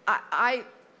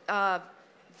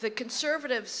 the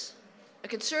conservatives, a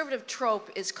conservative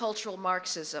trope is cultural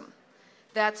Marxism.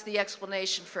 That's the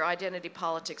explanation for identity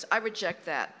politics. I reject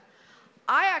that.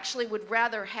 I actually would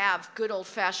rather have good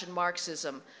old-fashioned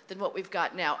Marxism than what we've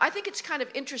got now. I think it's kind of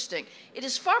interesting. It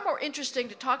is far more interesting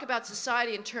to talk about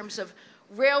society in terms of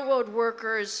railroad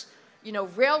workers, you know,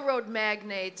 railroad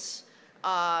magnates,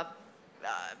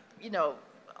 you know,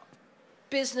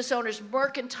 business owners,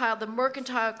 the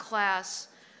mercantile class.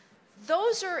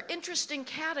 Those are interesting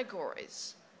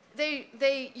categories.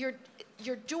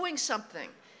 You're doing something.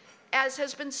 As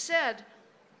has been said,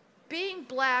 being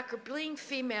black or being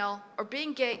female or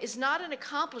being gay is not an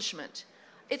accomplishment.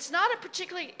 It's not a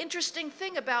particularly interesting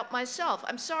thing about myself.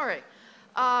 I'm sorry.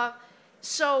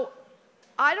 So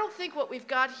I don't think what we've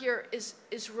got here is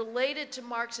related to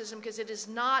Marxism because it is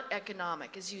not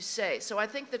economic, as you say. So I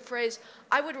think the phrase,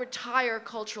 I would retire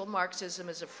cultural Marxism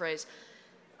as a phrase.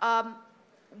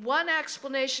 One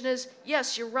explanation is,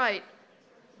 yes, you're right.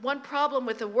 One problem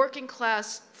with a working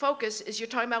class focus is you're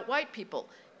talking about white people,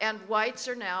 and whites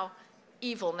are now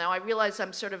evil. Now I realize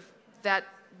I'm sort of that,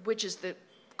 which is the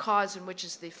cause and which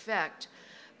is the effect.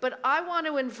 But I want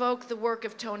to invoke the work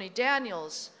of Tony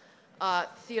Daniels,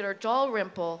 Theodore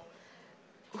Dalrymple,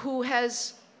 who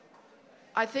has,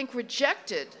 I think,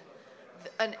 rejected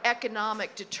an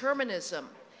economic determinism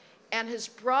and has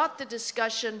brought the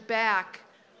discussion back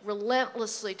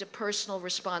relentlessly to personal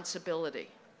responsibility.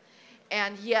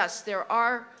 And yes, there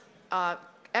are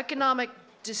economic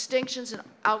distinctions and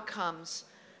outcomes,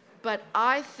 but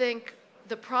I think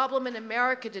the problem in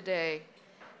America today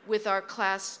with our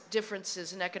class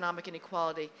differences and economic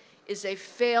inequality is a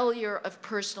failure of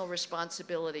personal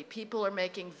responsibility. People are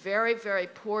making very, very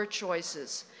poor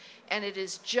choices, and it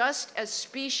is just as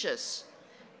specious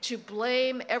to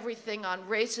blame everything on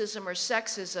racism or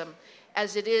sexism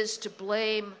as it is to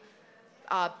blame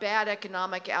bad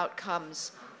economic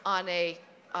outcomes on a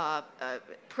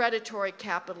predatory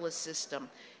capitalist system.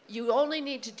 You only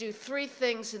need to do 3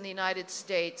 things in the United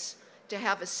States to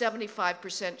have a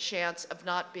 75% chance of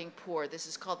not being poor. This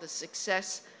is called the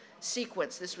success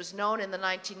sequence. This was known in the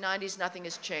 1990s. Nothing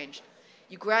has changed.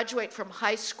 You graduate from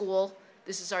high school.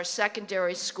 This is our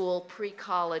secondary school,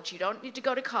 pre-college. You don't need to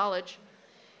go to college.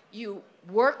 You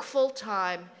work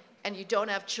full-time, and you don't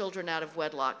have children out of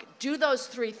wedlock. Do those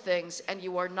 3 things, and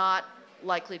you are not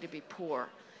likely to be poor.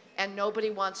 And nobody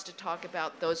wants to talk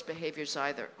about those behaviors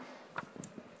either.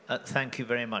 Thank you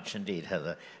very much indeed,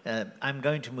 Heather. I'm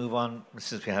going to move on,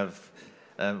 since we have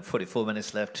 44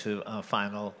 minutes left, to our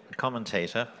final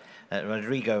commentator.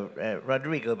 Rodrigo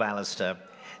Ballester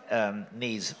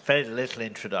needs very little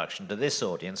introduction to this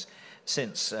audience,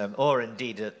 since, or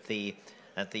indeed at the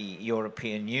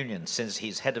European Union, since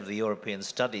he's head of the European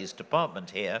Studies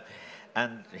Department here,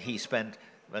 and he spent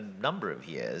a number of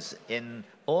years in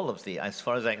all of the, as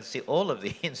far as I can see, all of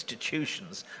the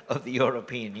institutions of the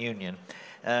European Union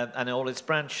and all its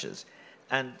branches.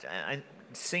 And I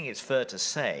think it's fair to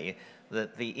say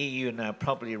that the EU now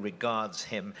probably regards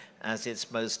him as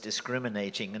its most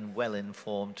discriminating and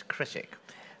well-informed critic.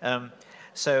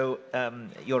 So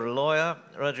you're a lawyer,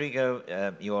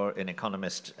 Rodrigo, you're an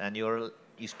economist, and you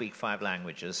speak 5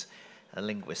 languages, a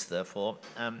linguist, therefore.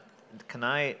 Can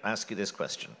I ask you this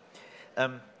question?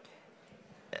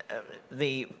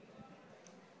 The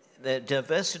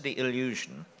diversity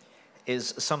illusion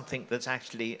is something that's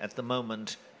actually, at the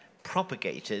moment,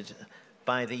 propagated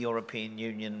by the European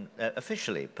Union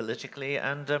officially, politically,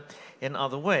 and in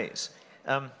other ways.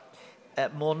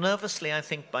 More nervously, I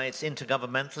think, by its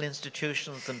intergovernmental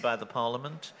institutions than by the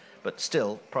Parliament, but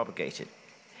still propagated.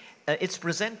 It's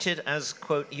presented as,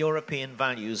 quote, European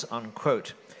values,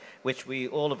 unquote, which we,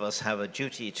 all of us, have a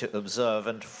duty to observe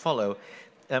and to follow.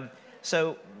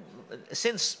 So,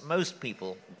 since most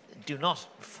people do not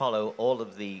follow all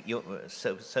of the,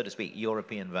 so to speak,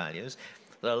 European values,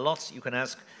 there are lots, you can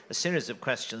ask a series of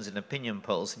questions in opinion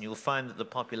polls, and you'll find that the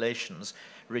populations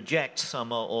reject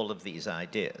some or all of these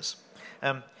ideas.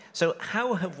 So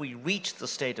how have we reached the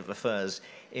state of affairs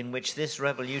in which this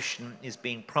revolution is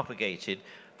being propagated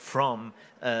from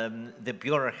the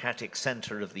bureaucratic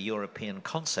center of the European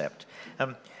concept?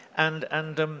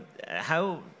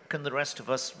 How can the rest of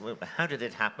us, how did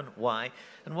it happen, why,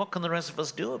 and what can the rest of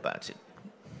us do about it?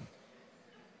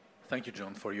 Thank you,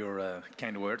 John, for your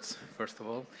kind words, first of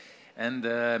all. And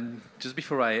just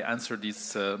before I answer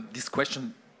this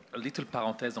question, a little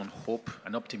parenthesis on hope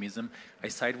and optimism. I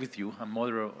side with you. I'm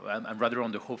rather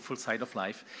on the hopeful side of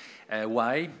life.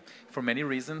 Why? For many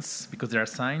reasons. Because there are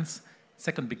signs.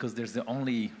 Second, because there's the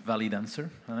only valid answer.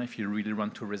 If you really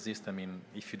want to resist, I mean,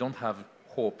 if you don't have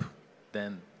hope,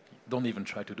 then don't even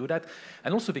try to do that.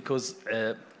 And also because,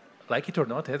 like it or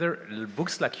not, Heather,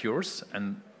 books like yours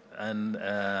and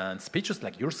speeches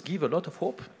like yours give a lot of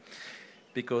hope.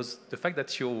 Because the fact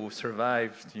that you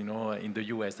survived, you know, in the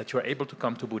US, that you are able to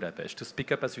come to Budapest, to speak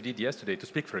up as you did yesterday, to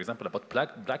speak, for example, about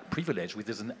black privilege, which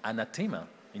is an anathema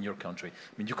in your country. I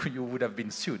mean, you would have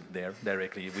been sued there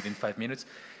directly within 5 minutes.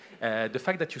 The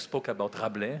fact that you spoke about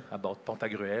Rabelais, about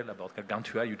Pantagruel, about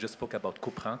Gargantua, you just spoke about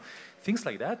Couperin, things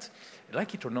like that,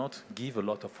 like it or not, give a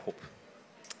lot of hope.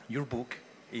 Your book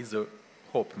is a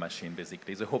hope machine,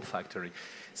 basically. It's a hope factory.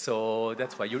 So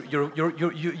that's why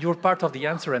you're part of the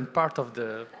answer and part of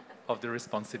the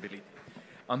responsibility.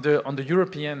 On the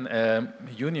European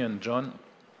Union, John,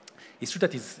 it's true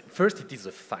that it is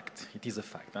a fact. It is a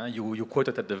fact. You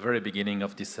quoted at the very beginning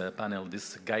of this panel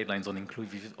these guidelines on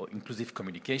inclusive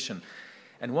communication.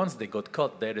 And once they got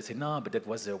caught there, they say, no, but that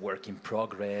was a work in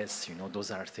progress. You know,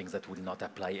 those are things that will not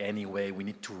apply anyway. We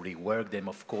need to rework them.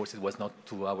 Of course, it was not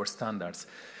to our standards.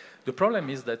 The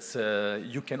problem is that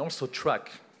you can also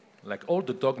track like all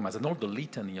the dogmas and all the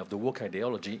litany of the woke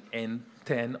ideology and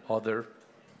 10 other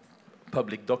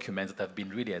public documents that have been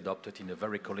really adopted in a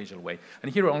very collegial way.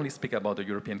 And here I only speak about the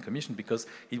European Commission because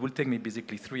it will take me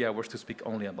basically 3 hours to speak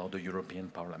only about the European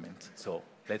Parliament. So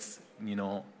let's,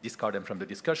 discard them from the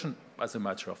discussion as a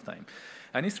matter of time.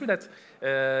 And it's true that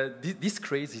this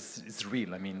craze is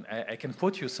real. I mean, I can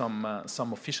quote you some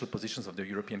official positions of the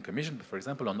European Commission, for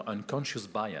example, on unconscious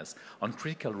bias, on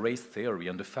critical race theory,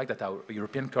 on the fact that our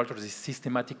European culture is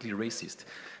systematically racist.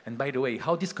 And by the way,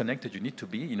 how disconnected you need to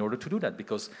be in order to do that?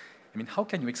 Because I mean, how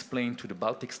can you explain to the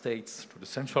Baltic states, to the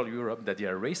Central Europe, that they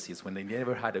are racist when they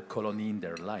never had a colony in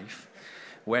their life?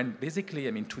 When basically,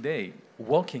 I mean, today,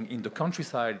 walking in the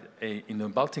countryside in a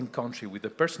Baltic country with a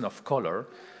person of color,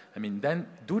 I mean, then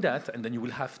do that, and then you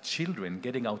will have children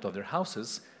getting out of their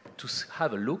houses to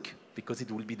have a look, because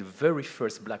it will be the very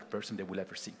first black person they will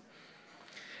ever see.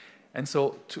 And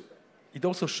so it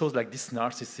also shows like this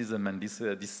narcissism and this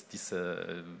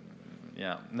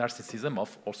narcissism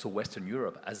of also Western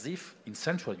Europe, as if in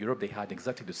Central Europe they had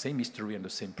exactly the same history and the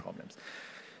same problems.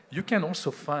 You can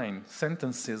also find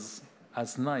sentences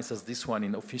as nice as this one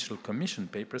in official commission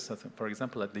papers. For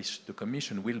example, that the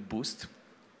commission will boost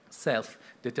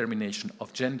self-determination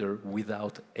of gender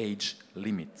without age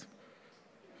limit.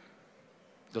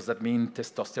 Does that mean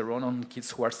testosterone on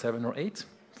kids who are 7 or 8,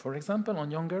 for example,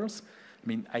 on young girls? I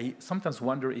mean, I sometimes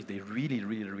wonder if they really,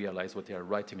 really realize what they are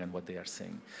writing and what they are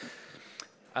saying.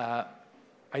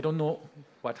 I don't know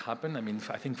what happened. I mean,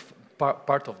 I think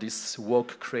part of this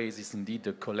woke craze is indeed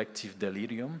a collective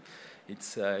delirium.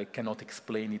 I cannot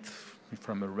explain it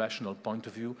from a rational point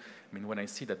of view. I mean, when I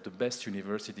see that the best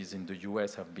universities in the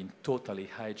US have been totally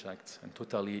hijacked and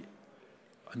totally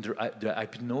under the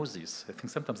hypnosis, I think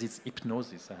sometimes it's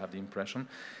hypnosis, I have the impression,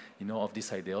 of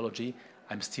this ideology,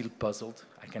 I'm still puzzled.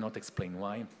 I cannot explain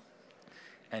why.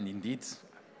 And indeed,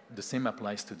 the same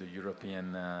applies to the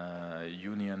European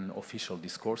Union official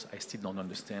discourse. I still don't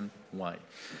understand why.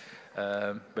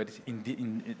 But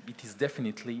it is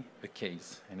definitely a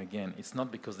case. And again, it's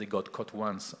not because they got caught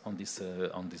once on these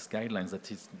guidelines that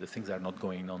the things are not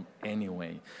going on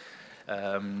anyway.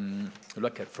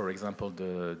 Look at, for example,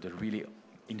 the really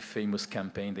infamous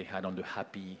campaign they had on the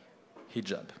happy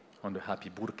hijab, on the happy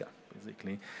burqa,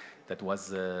 basically. That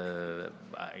was, it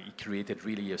created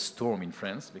really a storm in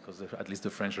France, because at least the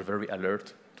French are very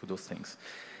alert to those things.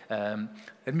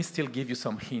 Let me still give you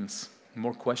some hints,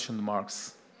 more question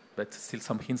marks, but still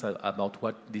some hints about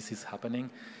what this is happening.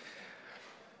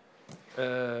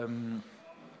 And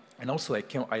also,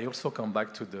 I also come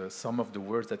back to some of the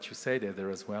words that you say there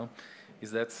as well,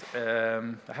 is that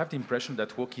I have the impression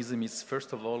that wokeism is,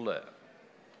 first of all,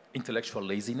 intellectual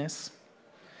laziness.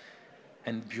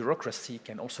 And bureaucracy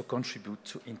can also contribute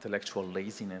to intellectual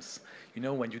laziness.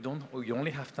 When you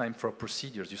only have time for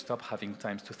procedures, you stop having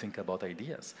time to think about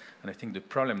ideas. And I think the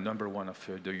problem number one of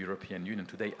the European Union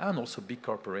today, and also big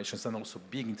corporations and also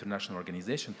big international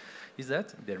organizations, is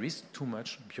that there is too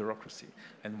much bureaucracy.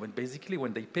 And when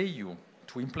they pay you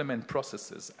to implement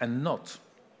processes and not,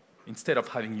 instead of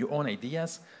having your own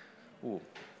ideas,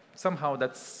 somehow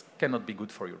that cannot be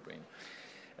good for your brain.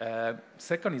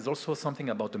 Second is also something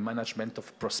about the management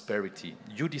of prosperity.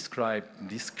 You describe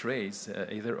this craze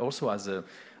either also as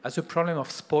a problem of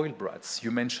spoiled brats.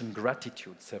 You mentioned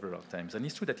gratitude several times, and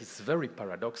it's true that it's very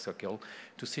paradoxical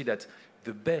to see that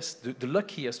the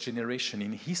luckiest generation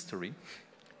in history,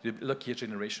 the luckiest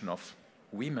generation of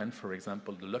women, for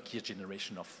example, the luckiest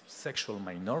generation of sexual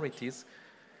minorities,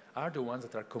 are the ones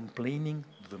that are complaining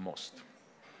the most.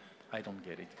 I don't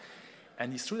get it.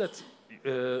 And it's true that,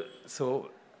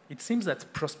 it seems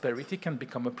that prosperity can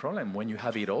become a problem when you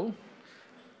have it all,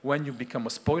 when you become a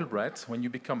spoiled brat, when you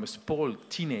become a spoiled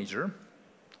teenager,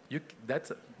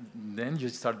 then you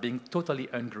start being totally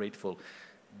ungrateful.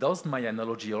 Does my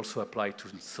analogy also apply to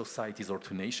societies or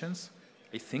to nations?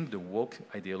 I think the woke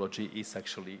ideology is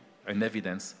actually an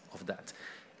evidence of that.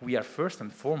 We are first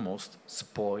and foremost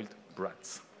spoiled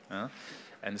brats.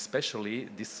 And especially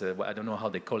this, I don't know how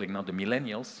they call it now, the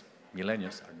millennials.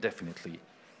 Millennials are definitely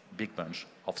a big bunch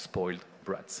of spoiled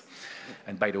brats.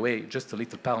 And by the way, just a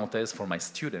little parenthesis for my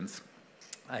students,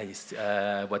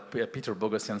 what Peter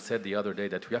Bogosian said the other day,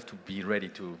 that we have to be ready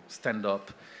to stand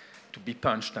up, to be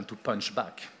punched, and to punch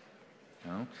back.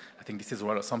 You know? I think this is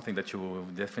something that you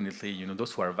definitely,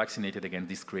 those who are vaccinated against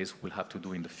this craze will have to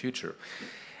do in the future.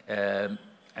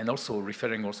 And also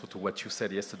referring also to what you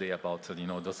said yesterday about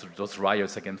those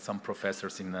riots against some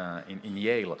professors in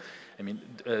Yale. I mean,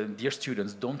 dear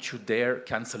students, don't you dare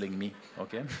canceling me,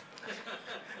 okay?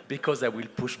 Because I will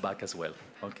push back as well,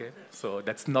 okay? So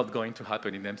that's not going to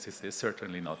happen in MCC,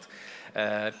 certainly not.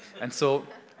 And so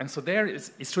there,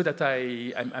 it's true that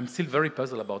I'm still very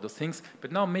puzzled about those things,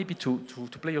 but now maybe to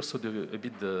play also a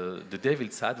bit the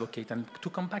devil's advocate and to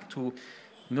come back to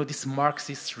this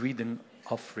Marxist reading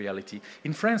of reality.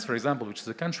 In France, for example, which is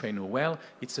a country I know well,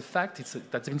 it's a fact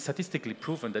that's been statistically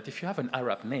proven that if you have an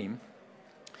Arab name,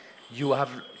 you have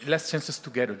less chances to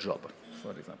get a job,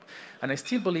 for example. And I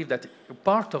still believe that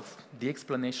part of the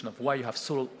explanation of why you have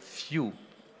so few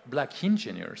black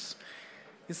engineers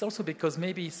is also because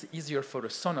maybe it's easier for the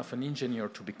son of an engineer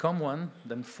to become one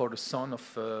than for the son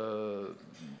of a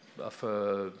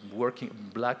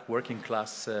black working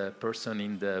class person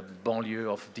in the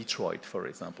banlieue of Detroit, for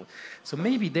example. So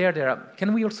maybe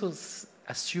can we also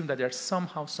assume that there are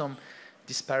somehow some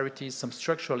disparities, some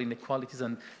structural inequalities,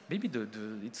 and maybe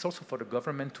it's also for the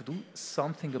government to do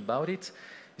something about it?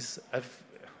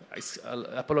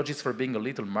 Apologies for being a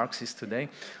little Marxist today,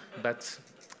 but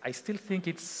I still think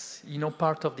it's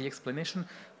part of the explanation.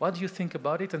 What do you think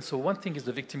about it? And so one thing is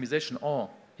the victimization. Oh,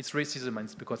 it's racism and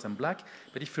it's because I'm black.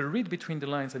 But if you read between the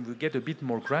lines and we get a bit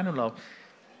more granular,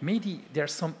 maybe there are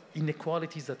some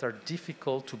inequalities that are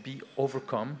difficult to be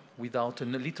overcome without a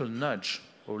little nudge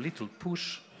or a little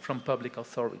push from public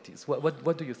authorities.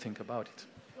 What do you think about it?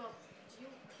 Well,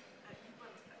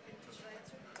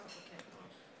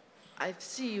 I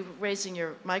see you raising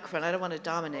your microphone. I don't want to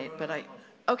dominate, but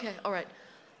okay, all right.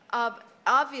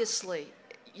 Obviously,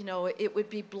 it would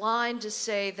be blind to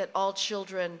say that all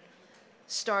children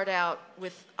start out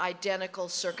with identical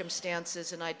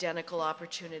circumstances and identical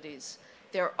opportunities.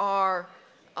 There are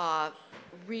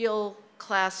real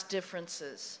class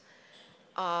differences.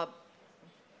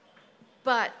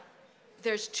 But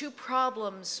there's two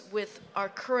problems with our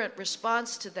current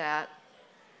response to that.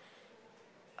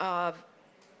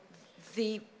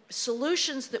 The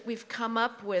solutions that we've come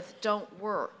up with don't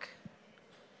work.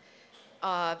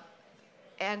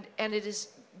 And it is,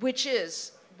 which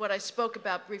is what I spoke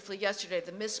about briefly yesterday,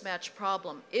 the mismatch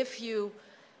problem. If you,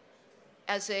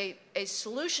 as a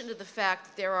solution to the fact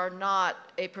that there are not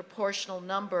a proportional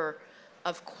number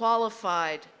of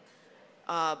qualified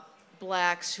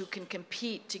blacks who can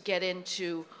compete to get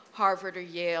into Harvard or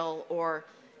Yale or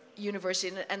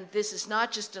university, and this is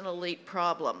not just an elite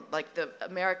problem. Like the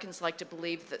Americans like to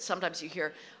believe that sometimes you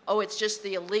hear, oh, it's just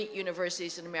the elite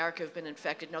universities in America have been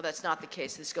infected. No, that's not the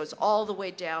case. This goes all the way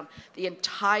down. The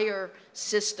entire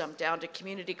system, down to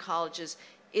community colleges,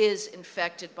 is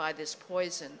infected by this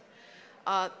poison.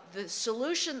 The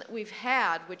solution that we've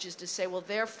had, which is to say, well,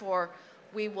 therefore,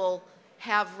 we will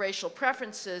have racial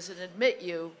preferences and admit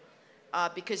you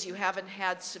because you haven't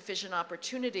had sufficient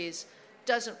opportunities,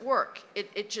 doesn't work.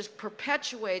 It just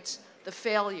perpetuates the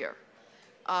failure.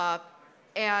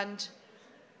 And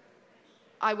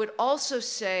I would also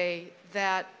say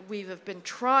that we have been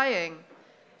trying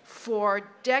for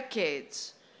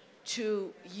decades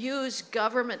to use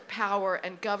government power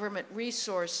and government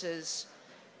resources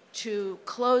to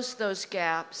close those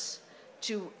gaps,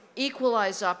 to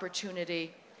equalize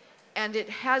opportunity, and it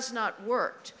has not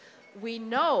worked. We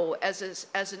know as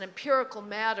an empirical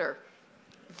matter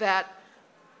that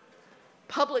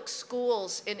public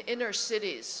schools in inner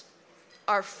cities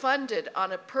are funded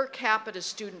on a per capita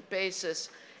student basis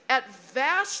at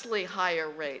vastly higher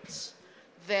rates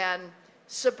than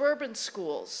suburban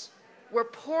schools. We're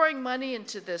pouring money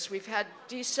into this. We've had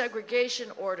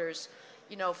desegregation orders,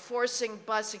 forcing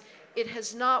busing. It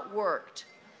has not worked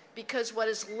because what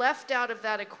is left out of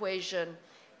that equation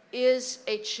is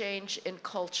a change in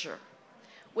culture.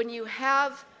 When you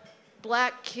have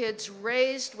black kids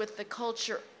raised with the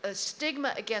culture, a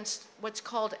stigma against what's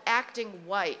called acting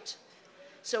white.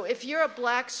 So if you're a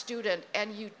black student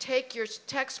and you take your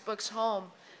textbooks home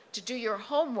to do your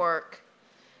homework,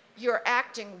 you're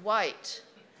acting white.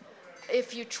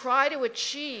 If you try to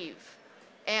achieve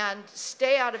and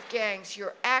stay out of gangs,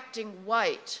 you're acting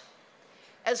white.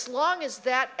 As long as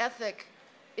that ethic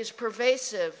is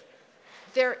pervasive,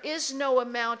 there is no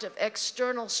amount of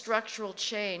external structural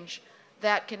change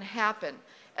that can happen.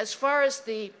 As far as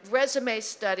the resume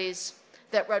studies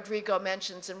that Rodrigo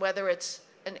mentions, and whether it's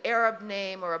an Arab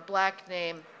name or a black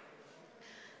name,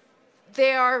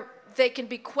 they can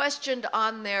be questioned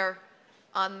on their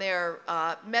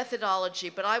methodology,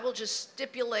 but I will just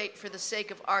stipulate for the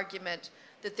sake of argument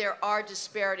that there are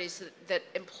disparities, that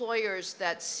employers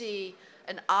that see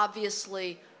an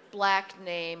obviously black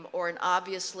name or an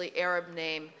obviously Arab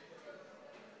name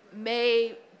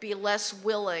may be less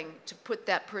willing to put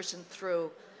that person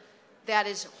through. That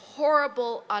is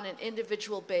horrible on an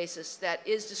individual basis. That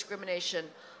is discrimination.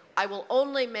 I will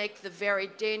only make the very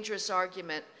dangerous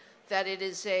argument that it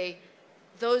is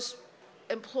those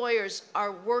employers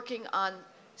are working on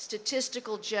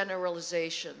statistical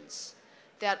generalizations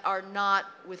that are not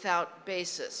without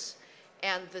basis.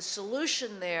 And the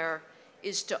solution there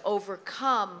is to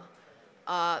overcome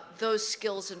those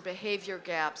skills and behavior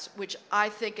gaps, which I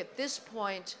think at this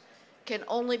point can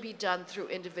only be done through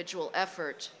individual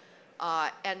effort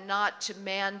and not to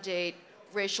mandate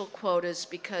racial quotas,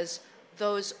 because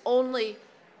those only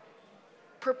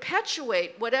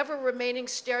perpetuate whatever remaining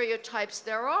stereotypes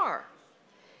there are.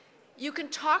 You can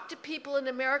talk to people in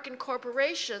American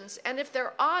corporations, and if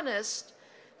they're honest,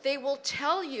 they will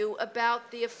tell you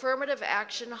about the affirmative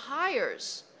action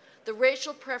hires, the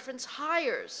racial preference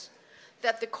hires,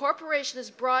 that the corporation is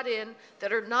brought in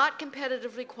that are not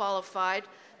competitively qualified.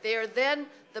 They are then,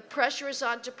 the pressure is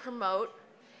on to promote,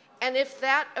 and if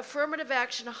that affirmative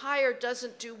action hire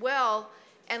doesn't do well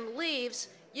and leaves,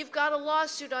 you've got a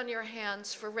lawsuit on your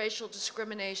hands for racial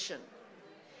discrimination,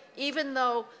 even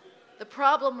though the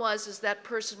problem is that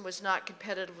person was not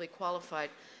competitively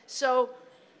qualified. So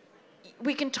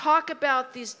we can talk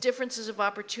about these differences of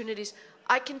opportunities.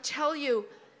 I can tell you,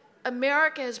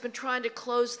 America has been trying to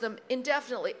close them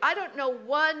indefinitely. I don't know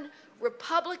one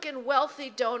Republican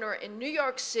wealthy donor in New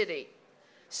York City.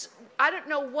 I don't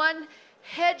know one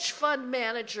hedge fund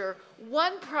manager,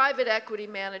 one private equity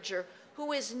manager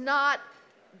who is not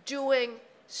doing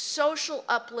social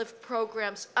uplift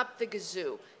programs up the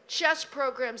gazoo. Chess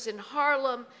programs in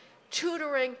Harlem,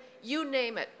 tutoring, you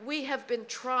name it. We have been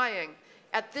trying.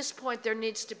 At this point, there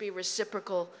needs to be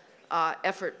reciprocal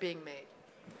effort being made.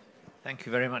 Thank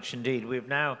you very much indeed. We've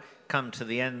now come to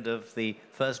the end of the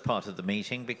first part of the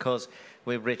meeting because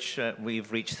we've reached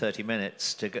 30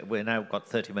 minutes to go. We've now got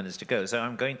 30 minutes to go. So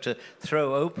I'm going to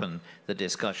throw open the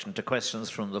discussion to questions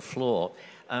from the floor.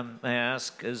 May I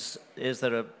ask, is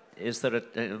there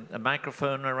a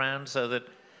microphone around so that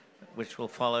which will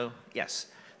follow? Yes.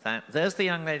 There's the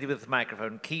young lady with the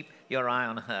microphone. Keep your eye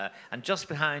on her. And just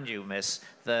behind you, miss,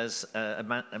 there's a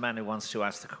man who wants to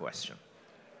ask the question.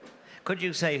 Could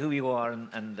you say who you are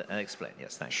and explain?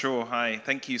 Yes, thanks. Sure. Hi.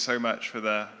 Thank you so much for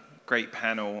the great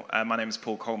panel. My name is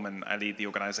Paul Coleman. I lead the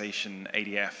organization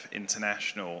ADF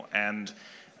International. And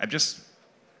I'm just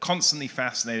constantly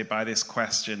fascinated by this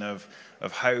question of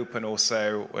hope and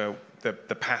also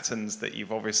the patterns that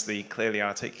you've obviously clearly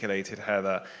articulated,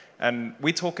 Heather. And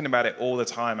we're talking about it all the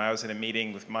time. I was in a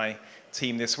meeting with my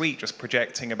team this week just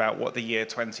projecting about what the year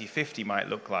 2050 might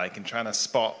look like and trying to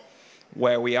spot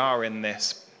where we are in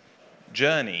this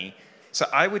journey. So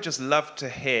I would just love to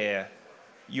hear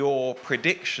your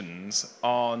predictions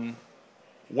on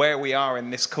where we are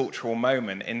in this cultural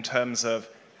moment in terms of,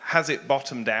 has it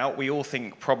bottomed out? We all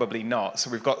think probably not, so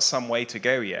we've got some way to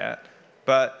go yet.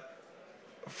 But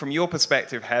from your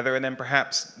perspective, Heather, and then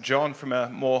perhaps John from a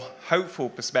more hopeful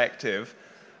perspective,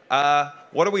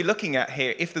 what are we looking at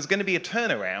here? If there's going to be a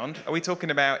turnaround, are we talking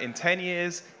about in 10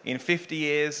 years, in 50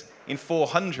 years, in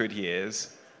 400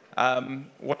 years?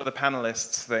 What do the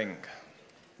panelists think?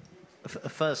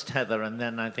 First, Heather, and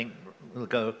then I think we'll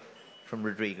go from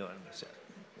Rodrigo and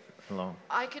along.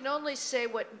 I can only say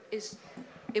what is,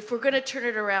 if we're going to turn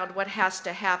it around, what has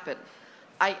to happen.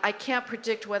 I can't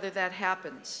predict whether that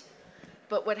happens.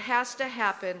 But what has to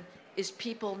happen is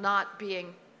people not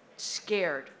being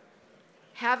scared,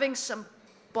 having some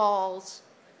balls,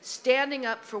 standing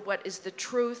up for what is the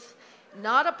truth,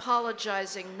 not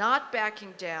apologizing, not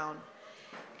backing down,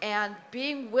 and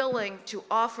being willing to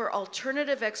offer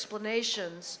alternative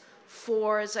explanations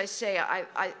for, as I say,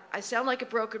 I sound like a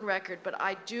broken record, but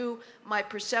my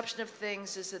perception of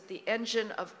things is that the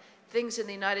engine of things in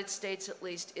the United States, at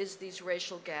least, is these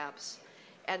racial gaps,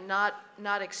 and not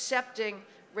accepting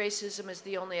racism as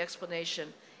the only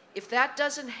explanation. If that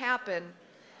doesn't happen,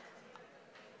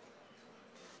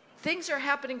 things are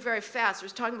happening very fast. I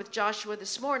was talking with Joshua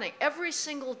this morning. Every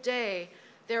single day,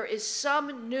 there is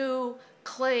some new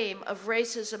claim of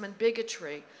racism and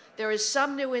bigotry. There is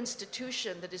some new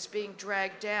institution that is being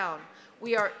dragged down.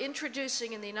 We are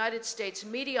introducing in the United States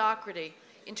mediocrity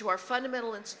into our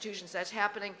fundamental institutions. That's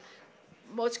happening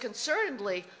most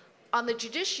concernedly, on the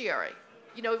judiciary.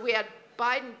 You know, we had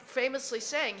Biden famously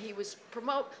saying he was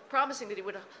promising that he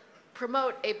would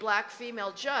promote a black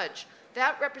female judge.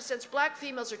 That represents black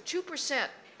females are 2%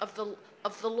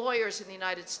 of the lawyers in the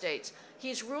United States.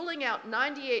 He's ruling out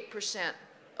 98%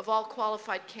 of all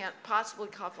possibly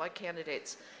qualified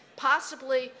candidates.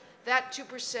 Possibly that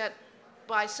 2%,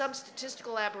 by some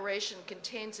statistical aberration,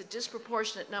 contains a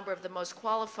disproportionate number of the most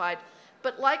qualified,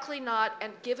 but likely not,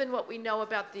 and given what we know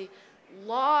about the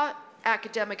law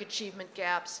academic achievement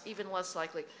gaps, even less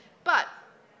likely. But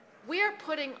we are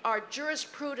putting our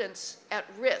jurisprudence at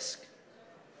risk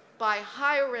by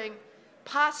hiring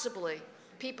possibly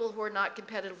people who are not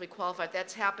competitively qualified.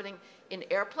 That's happening in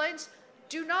airplanes.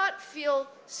 Do not feel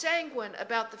sanguine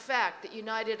about the fact that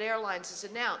United Airlines has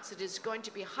announced it is going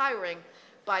to be hiring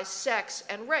by sex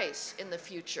and race in the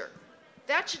future.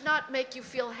 That should not make you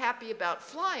feel happy about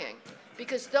flying,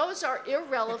 because those are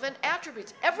irrelevant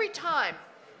attributes. Every time,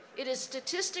 it is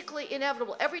statistically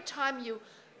inevitable, every time you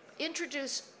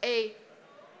introduce an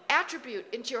attribute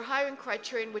into your hiring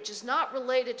criterion which is not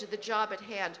related to the job at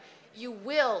hand, you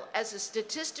will, as a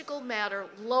statistical matter,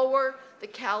 lower the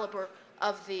caliber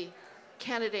of the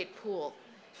candidate pool.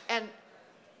 And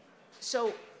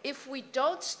so if we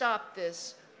don't stop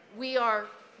this, we are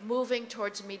moving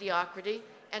towards mediocrity,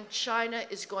 and China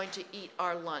is going to eat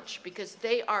our lunch, because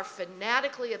they are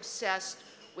fanatically obsessed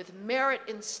with merit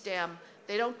in STEM.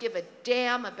 They don't give a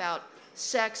damn about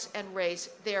sex and race.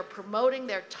 They are promoting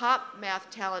their top math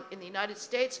talent in the United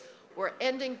States. We're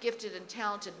ending gifted and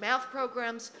talented math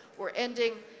programs. We're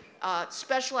ending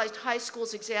specialized high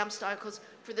schools exam cycles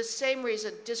for the same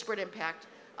reason, disparate impact.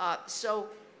 So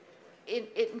in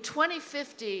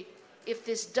 2050, if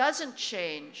this doesn't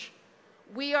change,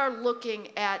 we are looking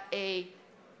at a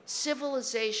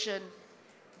civilization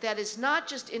that is not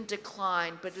just in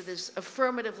decline, but it is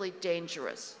affirmatively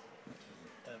dangerous.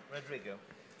 Rodrigo.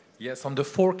 Yes, on the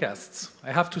forecasts,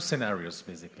 I have two scenarios,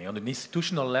 basically, on the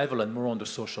institutional level and more on the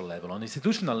social level. On the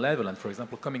institutional level, and for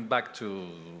example, coming back to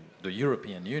the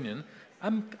European Union,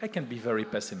 I can be very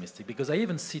pessimistic, because I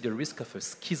even see the risk of a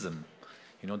schism.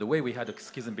 You know, the way we had a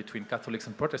schism between Catholics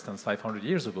and Protestants 500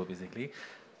 years ago, basically,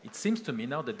 it seems to me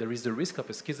now that there is the risk of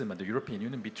a schism at the European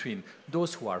Union between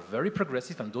those who are very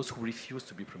progressive and those who refuse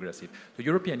to be progressive. The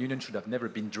European Union should have never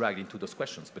been dragged into those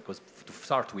questions, because to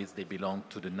start with, they belong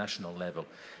to the national level.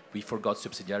 We forgot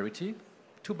subsidiarity.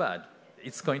 Too bad.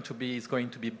 It's going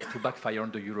to backfire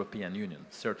on the European Union,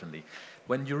 certainly.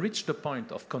 When you reach the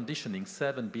point of conditioning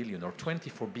 7 billion or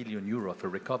 24 billion euro of a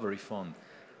recovery fund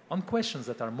on questions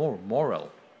that are more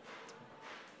moral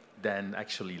than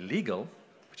actually legal,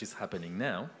 which is happening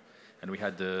now, and we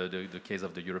had the case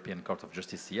of the European Court of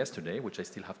Justice yesterday, which I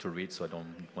still have to read, so I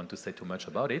don't want to say too much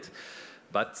about it,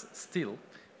 but still,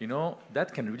 you know,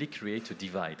 that can really create a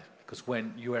divide. Because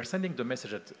when you are sending the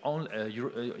message that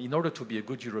in order to be a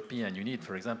good European, you need,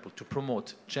 for example, to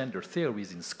promote gender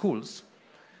theories in schools,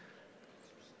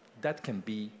 that can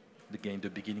be, again, the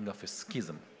beginning of a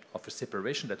schism, of a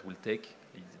separation that will take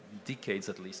decades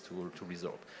at least to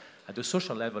resolve. At the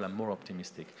social level, I'm more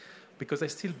optimistic, because I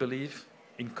still believe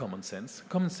in common sense.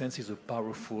 Common sense is a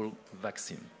powerful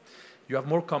vaccine. You have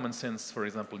more common sense, for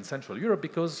example, in Central Europe,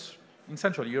 because in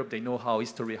Central Europe they know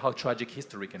how tragic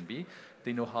history can be.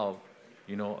 They know how,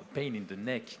 you know, pain in the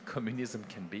neck communism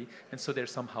can be, and so they're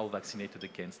somehow vaccinated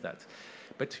against that.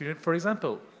 But for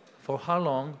example, for how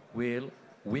long will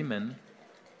women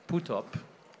put up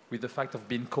with the fact of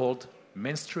being called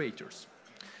menstruators?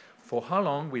 For how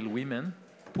long will women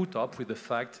put up with the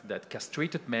fact that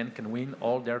castrated men can win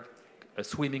all their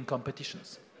swimming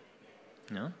competitions?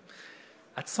 Yeah?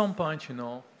 At some point, you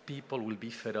know, people will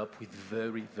be fed up with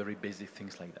very, very basic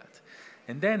things like that.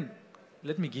 And then,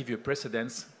 let me give you a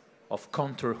precedence of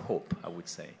counter-hope, I would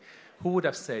say. Who would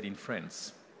have said in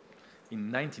France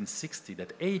in 1960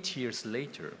 that 8 years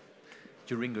later,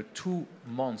 during a 2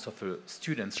 months of a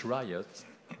students' riot,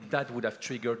 that would have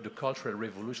triggered the cultural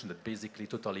revolution that basically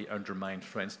totally undermined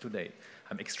France today?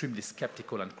 I'm extremely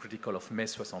skeptical and critical of Mai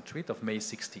 68, of May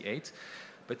 68,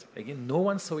 but again, no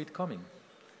one saw it coming.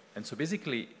 And so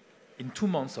basically, in 2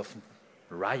 months of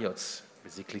riots,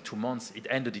 basically 2 months, it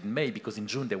ended in May because in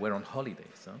June they were on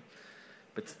holidays. Huh?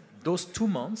 But those 2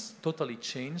 months totally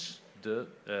changed the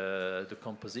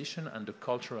composition and the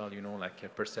cultural, you know,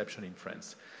 like perception in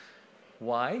France.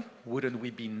 Why wouldn't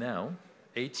we be now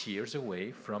 8 years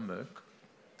away from a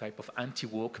type of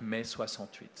anti-woke Mai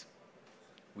 68?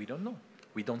 We don't know.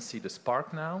 We don't see the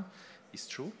spark now, it's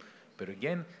true. But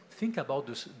again, think about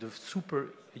the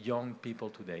super young people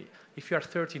today. If you are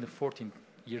 13 or 14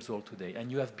 years old today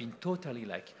and you have been totally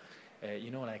like,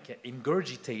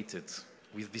 ingurgitated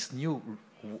with this new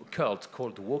cult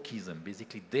called wokeism,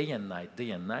 basically day and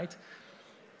night,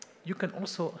 you can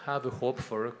also have a hope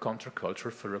for a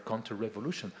counterculture, for a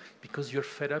counter-revolution, because you're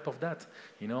fed up of that.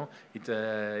 You know,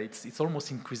 it's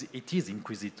almost it is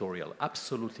inquisitorial,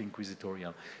 absolutely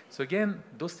inquisitorial. So again,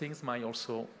 those things might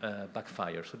also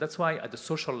backfire. So that's why at the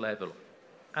social level,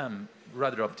 I'm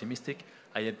rather optimistic.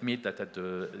 I admit that at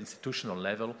the institutional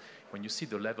level, when you see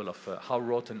the level of how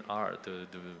rotten are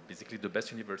basically the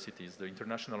best universities, the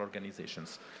international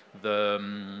organizations,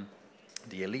 the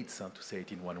elites, to say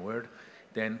it in one word,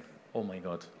 then, oh my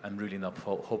God, I'm really not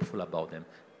hopeful about them.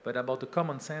 But about the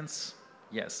common sense,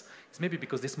 yes. It's maybe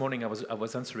because this morning I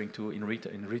was answering in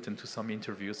written to some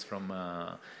interviews from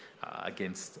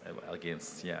against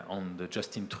on the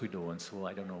Justin Trudeau, and so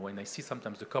I don't know, when I see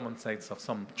sometimes the common sense of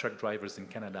some truck drivers in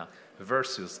Canada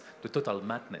versus the total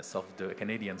madness of the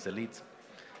Canadians elite,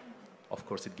 of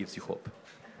course it gives you hope.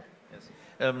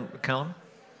 Yes. Callum?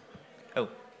 Oh,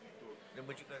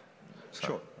 would you go?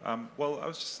 Sure. Well, I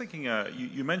was just thinking,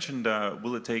 you mentioned,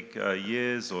 will it take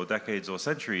years or decades or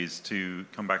centuries to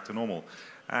come back to normal?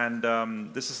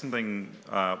 And this is something,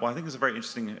 well, I think it's a very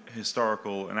interesting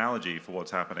historical analogy for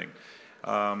what's happening.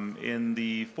 In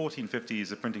the 1450s,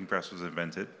 the printing press was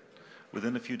invented.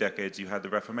 Within a few decades, you had the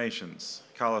Reformations.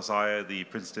 Carlos Aya, the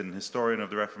Princeton historian of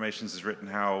the Reformations, has written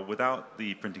how without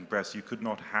the printing press, you could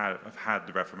not have had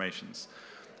the Reformations.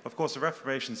 Of course, the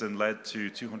Reformations then led to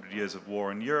 200 years of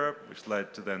war in Europe, which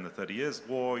led to then the 30 Years'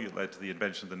 War. It led to the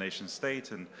invention of the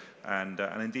nation-state, and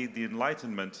indeed the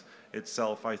Enlightenment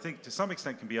itself, I think, to some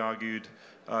extent, can be argued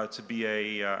to be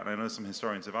and I know some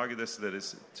historians have argued this, that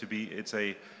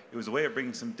it was a way of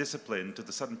bringing some discipline to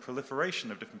the sudden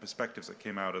proliferation of different perspectives that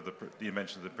came out of the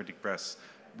invention of the printing press,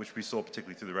 which we saw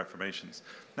particularly through the Reformations.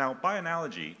 Now, by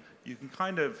analogy, you can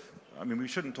kind of, I mean, we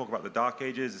shouldn't talk about the Dark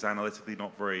Ages, it's analytically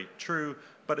not very true,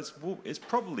 but it's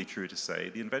probably true to say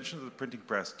the invention of the printing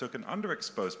press took an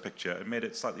underexposed picture and made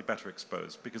it slightly better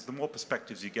exposed, because the more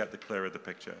perspectives you get, the clearer the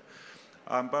picture.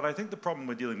 But I think the problem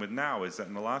we're dealing with now is that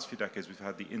in the last few decades we've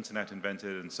had the internet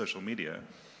invented and social media,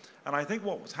 and I think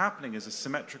what was happening is a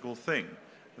symmetrical thing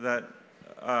that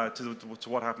to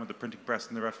what happened with the printing press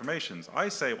and the Reformations. I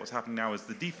say what's happening now is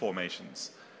the deformations.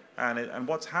 And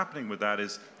what's happening with that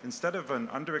is, instead of an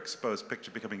underexposed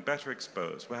picture becoming better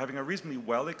exposed, we're having a reasonably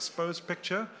well-exposed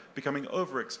picture becoming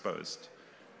overexposed.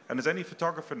 And as any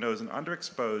photographer knows, an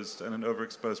underexposed and an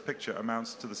overexposed picture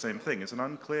amounts to the same thing. It's an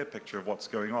unclear picture of what's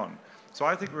going on. So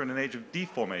I think we're in an age of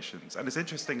deformations. And it's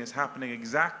interesting, it's happening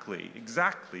exactly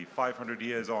 500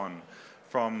 years on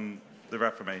from the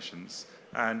Reformations.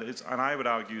 And I would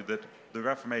argue that the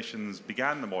Reformations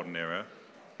began the modern era,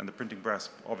 and the printing press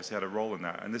obviously had a role in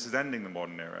that. And this is ending the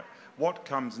modern era. What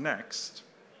comes next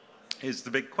is the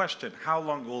big question. How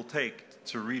long it will take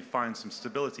to refine some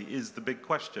stability is the big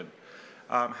question.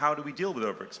 How do we deal with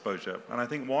overexposure? And I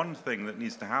think one thing that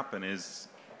needs to happen is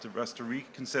for us to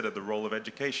reconsider the role of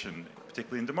education,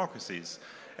 particularly in democracies.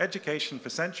 Education for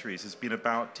centuries has been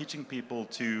about teaching people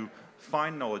to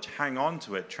find knowledge, hang on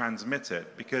to it, transmit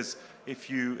it, because if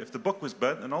the book was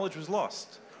burnt, the knowledge was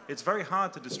lost. It's very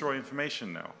hard to destroy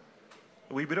information now.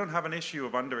 We don't have an issue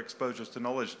of underexposures to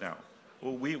knowledge now.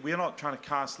 We are not trying to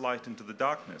cast light into the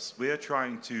darkness. We are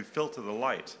trying to filter the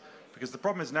light. Because the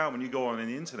problem is now when you go on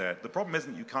the internet, the problem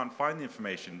isn't you can't find the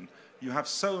information. You have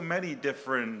so many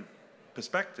different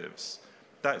perspectives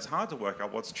that it's hard to work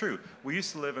out what's true. We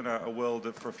used to live in a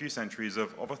world for a few centuries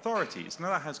of authorities. Now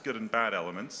that has good and bad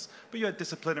elements, but you had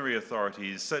disciplinary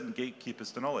authorities, certain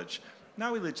gatekeepers to knowledge.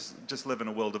 Now we just live in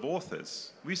a world of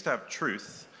authors. We used to have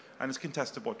truth, and it's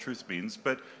contested what truth means,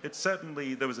 but it's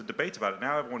certainly, there was a debate about it.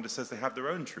 Now everyone just says they have their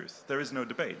own truth. There is no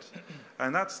debate.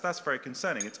 And that's very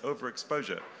concerning. It's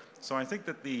overexposure. So I think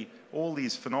that all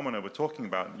these phenomena we're talking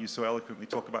about, and you so eloquently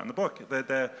talk about in the book,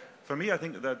 for me, I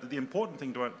think that the important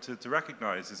thing to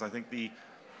recognize is, I think, the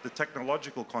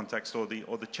technological context or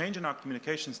the change in our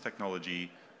communications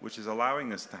technology, which is allowing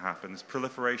this to happen, this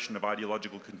proliferation of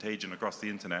ideological contagion across the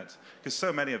internet, because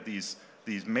so many of these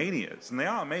manias, and they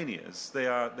are manias, they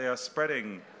are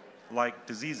spreading like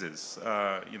diseases.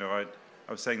 I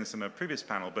was saying this in a previous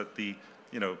panel, but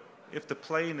if the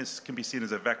plane can be seen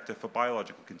as a vector for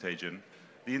biological contagion,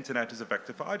 the internet is a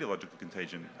vector for ideological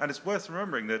contagion. And it's worth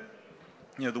remembering that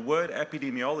the word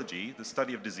epidemiology, the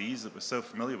study of disease that we're so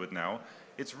familiar with now,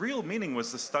 its real meaning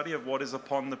was the study of what is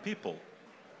upon the people.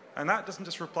 And that doesn't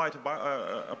just apply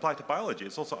to biology,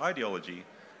 it's also ideology.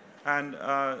 And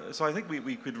so I think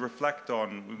we could reflect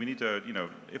on, we need to,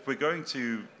 if we're going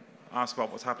to ask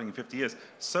about what's happening in 50 years.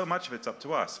 So much of it's up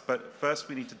to us, but first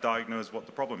we need to diagnose what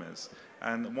the problem is.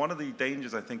 And one of the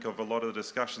dangers, I think, of a lot of the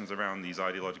discussions around these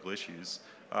ideological issues,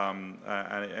 and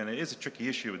it is a tricky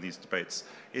issue in these debates,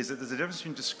 is that there's a difference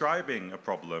between describing a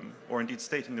problem, or indeed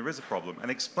stating there is a problem,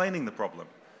 and explaining the problem.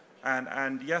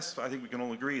 And yes, I think we can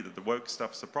all agree that the woke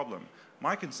stuff's a problem.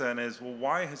 My concern is, well,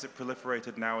 why has it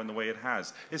proliferated now in the way it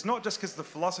has? It's not just because the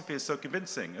philosophy is so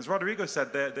convincing. As Rodrigo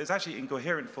said, there's actually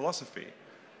incoherent philosophy.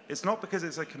 It's not because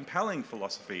it's a compelling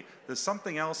philosophy. There's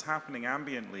something else happening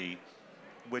ambiently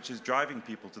which is driving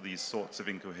people to these sorts of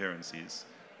incoherencies.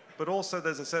 But also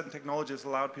there's a certain technology that's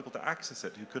allowed people to access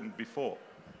it who couldn't before.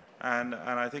 And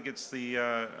I think it's the,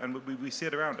 and we see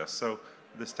it around us, so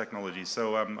this technology.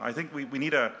 So I think we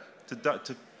need to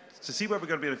see where we're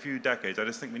going to be in a few decades. I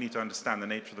just think we need to understand the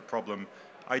nature of the problem.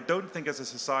 I don't think as a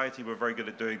society we're very good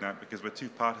at doing that because we're too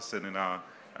partisan in our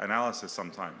analysis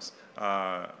sometimes.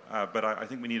 But I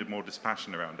think we need more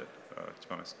dispassion around it, to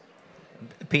be honest.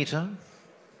 Peter?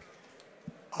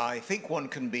 I think one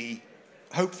can be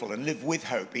hopeful and live with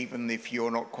hope, even if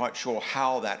you're not quite sure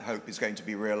how that hope is going to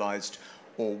be realized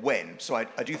or when. So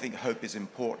I do think hope is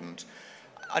important.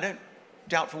 I don't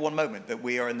doubt for one moment that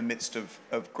we are in the midst of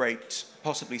great,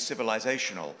 possibly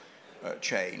civilizational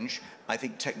change. I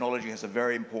think technology has a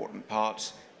very important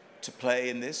part to play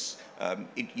in this.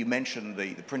 You mentioned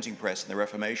the printing press and the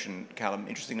Reformation, Callum.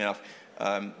 Interestingly enough,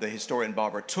 the historian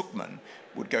Barbara Tuchman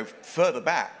would go further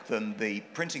back than the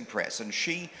printing press, and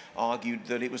she argued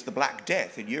that it was the Black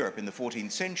Death in Europe in the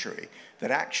 14th century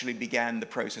that actually began the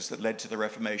process that led to the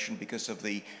Reformation because of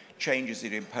the changes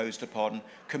it imposed upon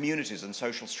communities and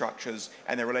social structures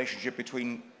and their relationship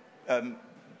between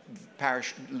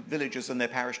parish villages and their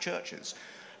parish churches.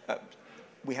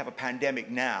 We have a pandemic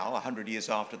now, 100 years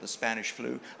after the Spanish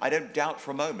flu. I don't doubt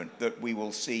for a moment that we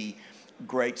will see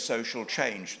great social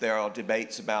change. There are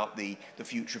debates about the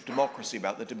future of democracy,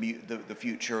 about the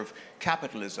future of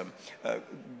capitalism.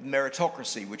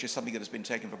 Meritocracy, which is something that has been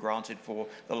taken for granted for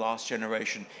the last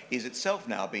generation, is itself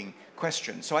now being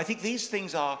questioned. So I think these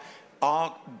things are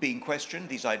being questioned,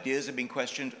 these ideas are being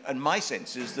questioned, and my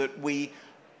sense is that we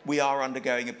are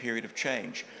undergoing a period of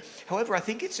change. However, I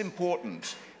think it's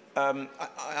important.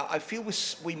 I feel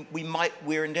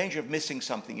we're in danger of missing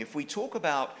something. If we talk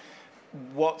about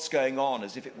what's going on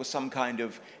as if it was some kind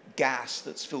of gas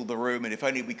that's filled the room, and if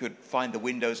only we could find the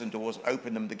windows and doors,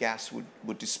 open them, the gas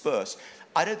would disperse.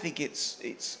 I don't think it's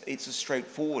as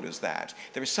straightforward as that.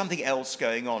 There is something else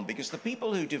going on, because the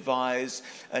people who devise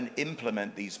and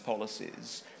implement these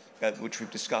policies, which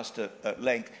we've discussed at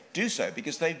length, do so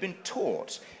because they've been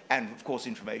taught. And of course,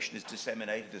 information is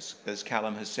disseminated, as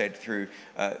Callum has said, through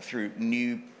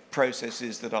new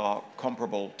processes that are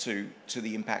comparable to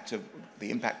the impact that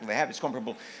they have. It's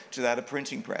comparable to that of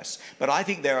printing press. But I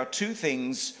think there are two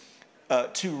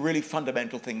really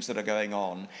fundamental things that are going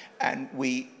on, and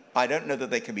I don't know that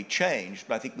they can be changed,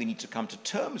 but I think we need to come to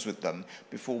terms with them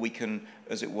before we can,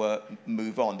 as it were,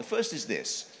 move on. The first is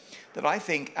this, that I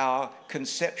think our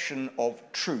conception of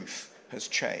truth has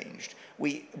changed.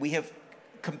 We have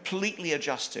completely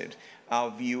adjusted our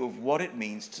view of what it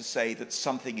means to say that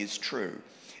something is true.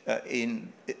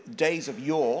 In days of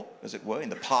yore, as it were, in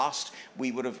the past,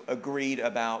 we would have agreed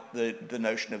about the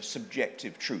notion of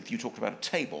subjective truth. You talked about a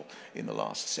table in the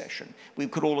last session. We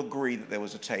could all agree that there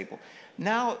was a table.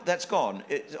 Now that's gone.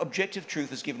 Objective truth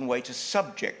has given way to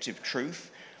subjective truth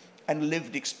and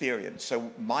lived experience.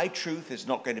 So my truth is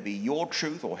not going to be your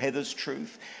truth or Heather's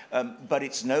truth, but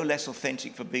it's no less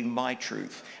authentic for being my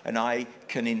truth. And I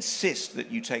can insist that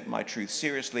you take my truth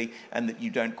seriously and that you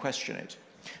don't question it.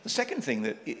 The second thing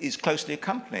that is closely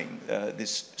accompanying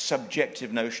this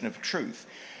subjective notion of truth,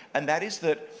 and that is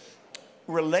that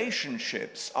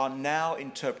relationships are now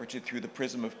interpreted through the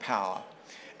prism of power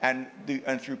and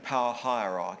through power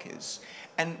hierarchies.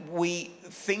 And we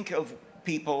think of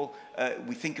people,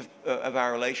 we think of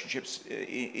our relationships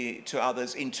to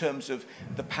others in terms of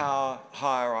the power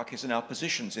hierarchies and our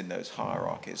positions in those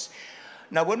hierarchies.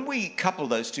 Now, when we couple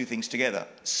those two things together,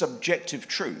 subjective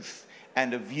truth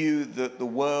and a view that the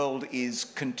world is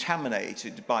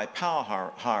contaminated by power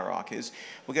hierarchies,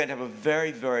 we're going to have a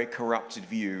very, very corrupted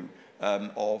view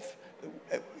of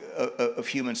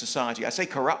human society. I say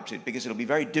corrupted because it'll be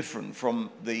very different from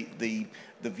the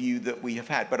view that we have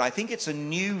had. But I think it's a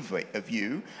new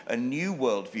view, a new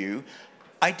worldview.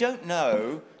 I don't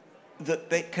know that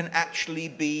they can actually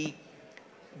be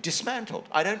dismantled.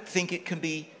 I don't think it can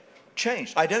be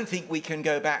changed. I don't think we can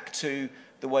go back to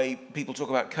the way people talk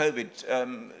about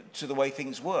COVID, to the way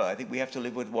things were. I think we have to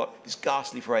live with what this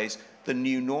ghastly phrase, the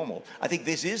new normal. I think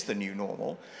this is the new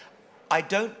normal. I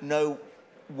don't know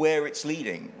where it's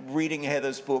leading. Reading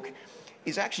Heather's book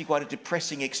is actually quite a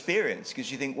depressing experience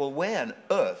because you think, well, where on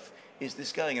earth is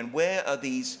this going, and where are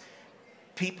these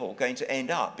people going to end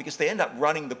up? Because they end up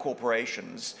running the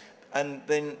corporations, and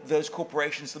then those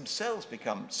corporations themselves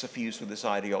become suffused with this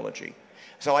ideology.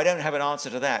 So I don't have an answer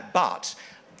to that, but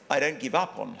I don't give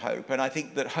up on hope, and I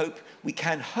think that hope, we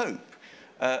can hope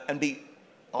and be,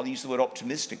 I'll use the word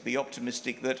optimistic, be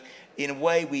optimistic that in a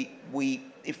way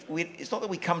it's not that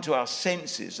we come to our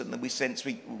senses and that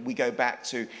we go back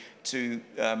to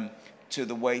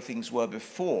the way things were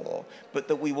before, but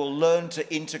that we will learn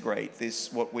to integrate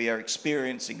this, what we are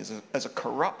experiencing as a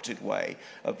corrupted way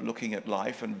of looking at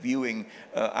life and viewing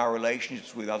our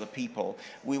relationships with other people.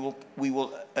 We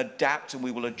will adapt and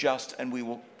we will adjust and we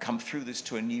will come through this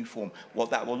to a new form. What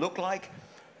that will look like,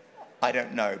 I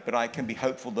don't know, but I can be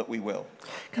hopeful that we will.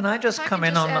 Can I just come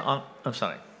in on... I'm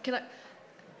sorry. Can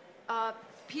I...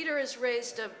 Peter has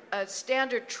raised a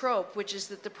standard trope, which is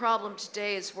that the problem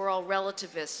today is we're all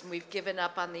relativists and we've given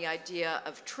up on the idea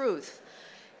of truth.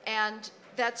 And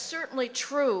that's certainly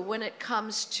true when it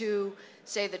comes to,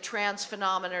 say, the trans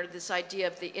phenomenon, or this idea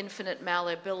of the infinite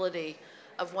malleability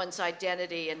of one's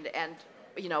identity, and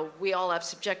you know, we all have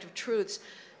subjective truths.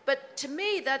 But to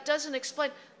me, that doesn't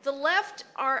explain. The left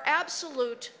are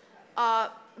absolute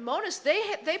monists.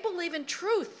 They believe in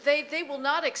truth. They will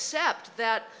not accept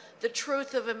that the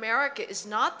truth of America is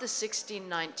not the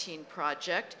 1619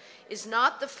 Project, is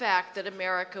not the fact that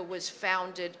America was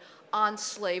founded on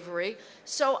slavery.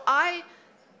 So I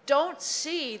don't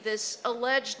see this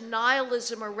alleged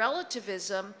nihilism or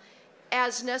relativism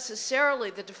as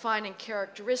necessarily the defining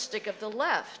characteristic of the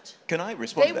left. Can I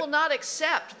respond to that? They will not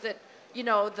accept that, you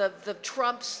know, the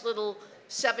Trump's little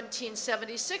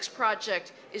 1776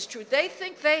 project is true. They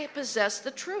think they possess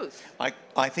the truth.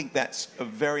 I think that's a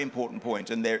very important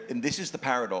point, and this is the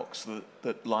paradox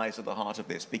that lies at the heart of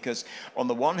this, because on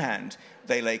the one hand,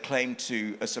 they lay claim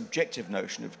to a subjective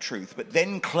notion of truth, but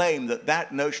then claim that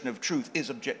that notion of truth is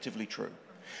objectively true.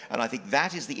 And I think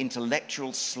that is the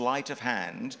intellectual sleight of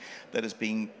hand that is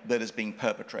being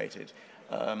perpetrated.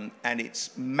 And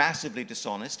it's massively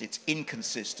dishonest, it's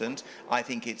inconsistent, I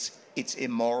think it's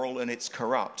immoral and it's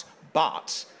corrupt,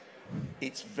 but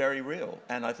it's very real,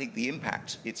 and I think the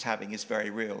impact it's having is very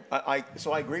real.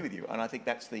 So I agree with you, and I think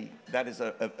that is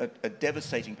a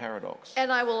devastating paradox.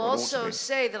 And I will also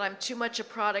say that I'm too much a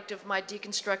product of my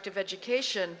deconstructive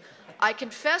education. I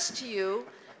confess to you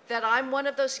that I'm one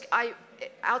of those,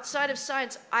 outside of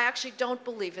science, I actually don't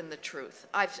believe in the truth.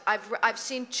 I've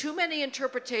seen too many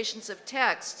interpretations of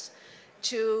texts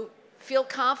to feel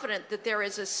confident that there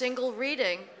is a single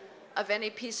reading of any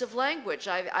piece of language.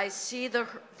 I see the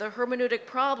hermeneutic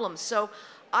problem. So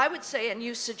I would say, and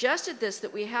you suggested this,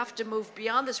 that we have to move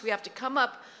beyond this. We have to come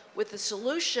up with a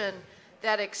solution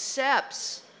that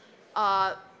accepts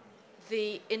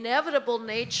the inevitable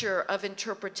nature of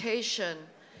interpretation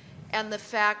and the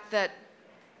fact that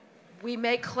we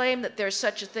may claim that there's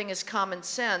such a thing as common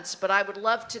sense, but I would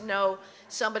love to know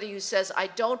somebody who says, I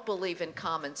don't believe in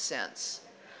common sense.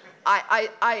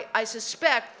 I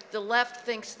suspect the left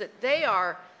thinks that they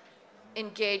are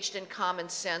engaged in common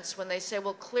sense when they say,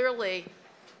 well, clearly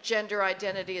gender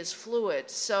identity is fluid.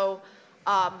 So,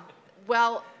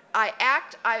 well,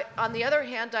 on the other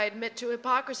hand, I admit to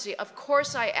hypocrisy. Of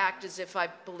course I act as if I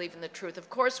believe in the truth. Of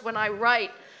course, when I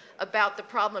write about the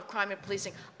problem of crime and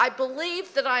policing, I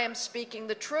believe that I am speaking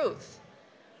the truth.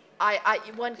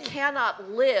 One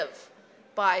cannot live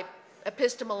by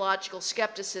epistemological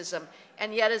skepticism,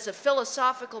 and yet as a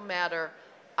philosophical matter,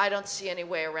 I don't see any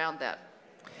way around that.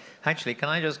 Actually, can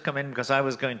I just come in, because I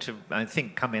was going to, I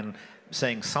think, come in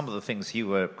saying some of the things you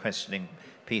were questioning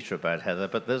Peter about, Heather,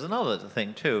 but there's another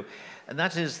thing too, and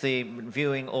that is the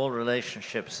viewing all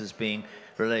relationships as being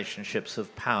relationships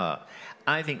of power.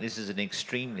 I think this is an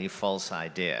extremely false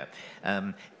idea.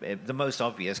 The most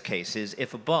obvious case is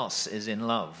if a boss is in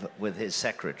love with his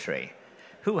secretary,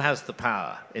 who has the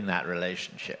power in that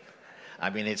relationship? I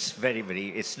mean, it's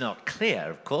it's not clear,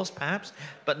 of course, perhaps,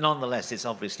 but nonetheless, it's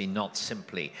obviously not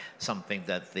simply something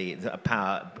that the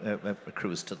power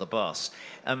accrues to the boss.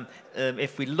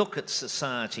 If we look at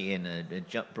society in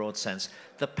a broad sense,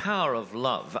 the power of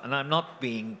love, and I'm not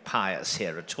being pious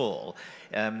here at all,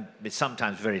 it's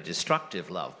sometimes very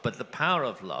destructive love, but the power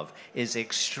of love is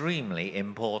extremely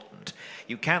important.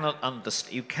 You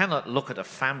cannot look at a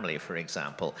family, for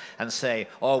example, and say,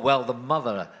 oh, well, the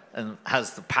mother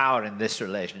has the power in this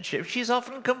relationship. She's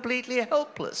often completely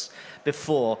helpless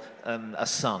before a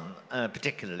son,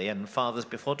 particularly, and fathers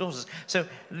before daughters. So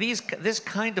this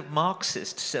kind of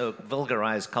Marxist, so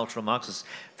vulgarized cultural Marxist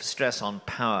stress on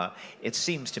power, it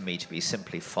seems to me to be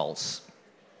simply false.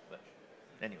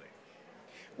 anyway.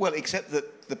 Well, except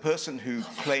that the person who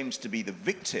claims to be the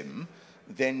victim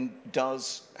then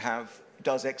does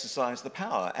exercise the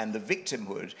power, and the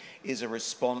victimhood is a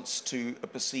response to a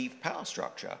perceived power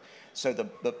structure. So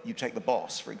you take the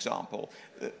boss, for example.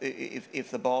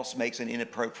 If the boss makes an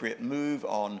inappropriate move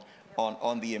on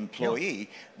the employee,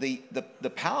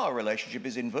 the power relationship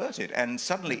is inverted, and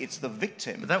suddenly it's the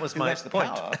victim but that was who my has the point.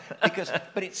 power.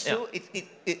 But it's still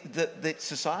the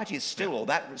society is still, or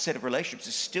that set of relationships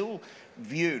is still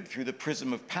viewed through the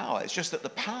prism of power. It's just that the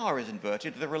power is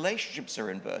inverted, the relationships are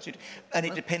inverted, and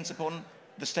it depends upon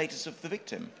the status of the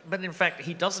victim. But in fact,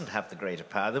 he doesn't have the greater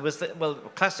power. There was the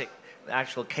classic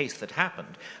actual case that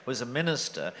happened was a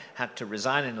minister had to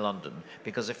resign in London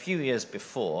because a few years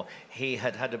before he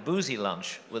had had a boozy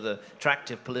lunch with an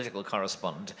attractive political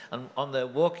correspondent, and on their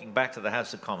walking back to the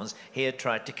House of Commons, he had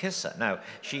tried to kiss her. Now,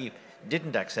 she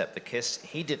didn't accept the kiss.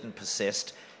 He didn't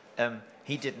persist.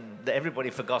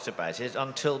 Everybody forgot about it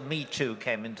until Me Too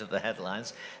came into the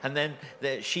headlines, and then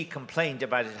she complained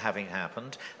about it having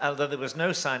happened, although there was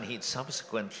no sign he'd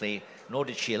subsequently, nor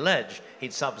did she allege,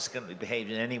 he'd subsequently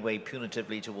behaved in any way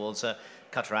punitively towards her,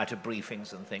 cut her out of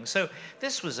briefings and things. So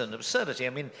this was an absurdity. I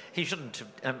mean, he shouldn't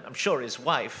have, I'm sure his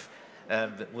wife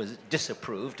was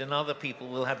disapproved, and other people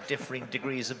will have differing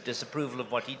degrees of disapproval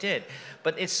of what he did.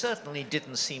 But it certainly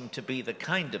didn't seem to be the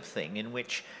kind of thing in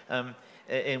which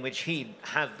he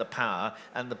had the power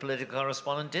and the political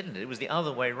correspondent didn't. It was the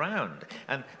other way round.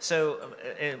 And so,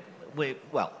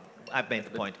 I've made the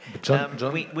point. John?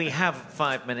 We have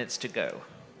 5 minutes to go.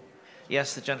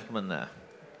 Yes, the gentleman there.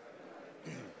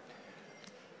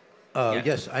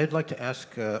 Yes, I'd like to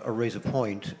ask or raise a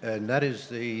point, and that is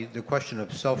the question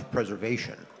of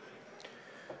self-preservation.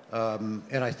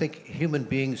 And I think human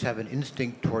beings have an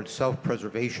instinct towards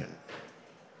self-preservation.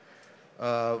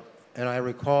 And I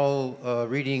recall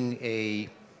reading a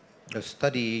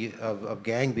study of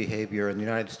gang behavior in the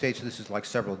United States, this is like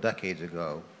several decades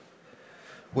ago,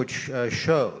 which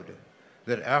showed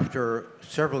that after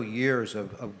several years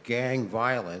of gang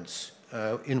violence,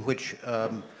 in which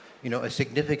a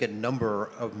significant number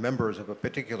of members of a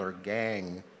particular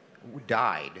gang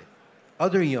died,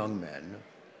 other young men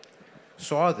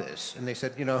saw this and they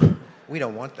said, we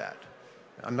don't want that.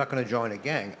 I'm not going to join a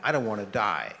gang. I don't want to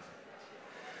die.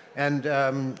 And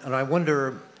I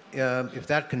wonder if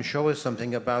that can show us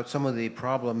something about some of the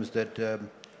problems that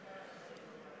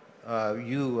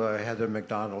you, Heather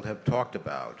MacDonald, have talked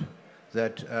about,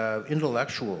 that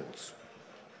intellectuals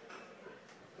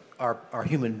are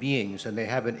human beings and they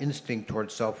have an instinct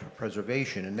towards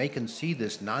self-preservation, and they can see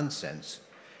this nonsense,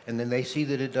 and then they see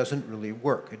that it doesn't really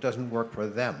work. It doesn't work for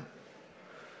them.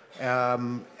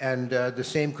 And the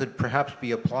same could perhaps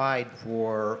be applied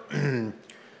for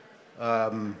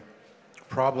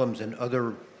problems in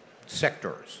other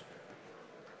sectors.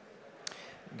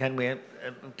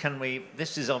 Can we,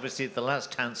 this is obviously the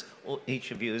last chance each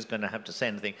of you is going to have to say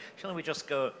anything. Shall we just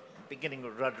go, beginning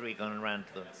with Rodrigo and around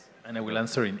to the... And I will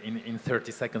answer in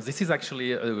 30 seconds. This is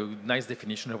actually a nice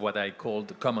definition of what I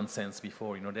called common sense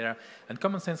before. And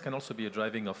common sense can also be a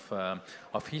driving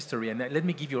of history. And let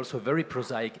me give you also a very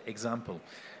prosaic example.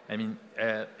 I mean,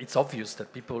 it's obvious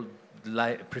that people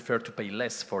prefer to pay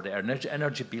less for their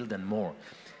energy bill than more.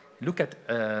 Look at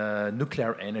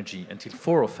nuclear energy. Until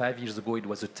 4 or 5 years ago, it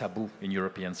was a taboo in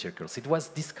European circles. It was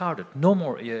discarded. No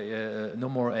more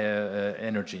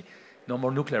energy, no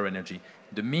more nuclear energy.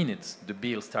 The minute the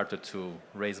bill started to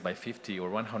raise by 50 or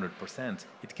 100%,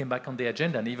 it came back on the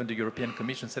agenda, and even the European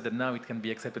Commission said that now it can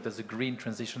be accepted as a green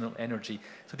transitional energy.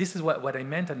 So this is what I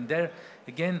meant, and there,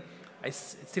 again, I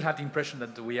still have the impression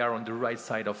that we are on the right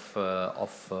side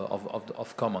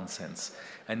of common sense.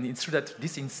 And it's true that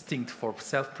this instinct for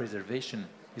self-preservation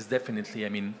is definitely, I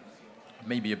mean,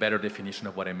 maybe a better definition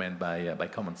of what I meant by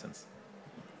common sense.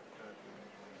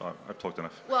 I've talked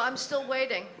enough. Well, I'm still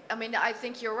waiting. I mean, I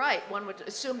think you're right. One would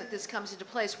assume that this comes into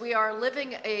place. We are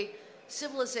living a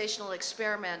civilizational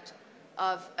experiment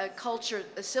of a culture,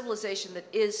 a civilization that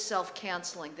is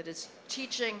self-canceling, that is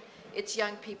teaching its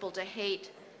young people to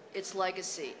hate its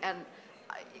legacy. And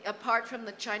apart from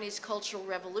the Chinese Cultural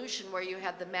Revolution, where you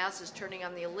had the masses turning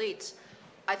on the elites,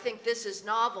 I think this is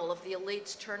novel, of the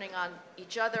elites turning on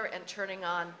each other and turning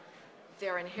on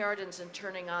their inheritance and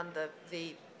turning on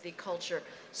the culture.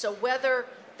 So whether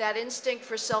that instinct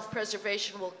for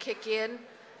self-preservation will kick in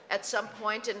at some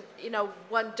point, and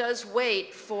one does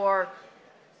wait for,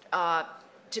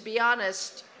 to be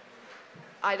honest,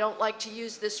 I don't like to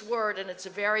use this word, and it's a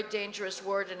very dangerous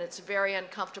word, and it's a very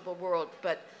uncomfortable word,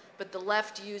 but the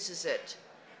left uses it.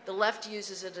 The left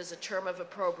uses it as a term of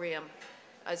opprobrium.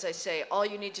 as I say, all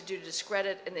you need to do to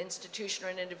discredit an institution or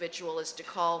an individual is to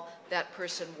call that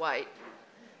person white.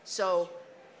 So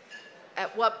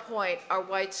at what point are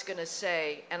whites going to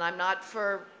say, and I'm not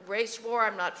for race war,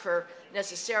 I'm not for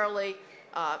necessarily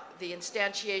the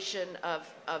instantiation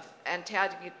of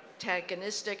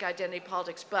antagonistic identity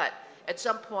politics, but at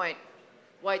some point,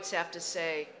 whites have to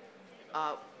say,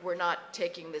 we're not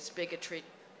taking this bigotry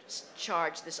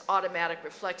charge, this automatic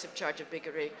reflexive charge of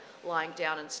bigotry, lying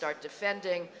down and start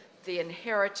defending the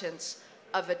inheritance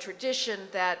of a tradition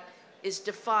that is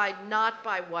defined not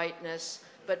by whiteness,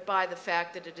 but by the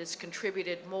fact that it has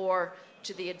contributed more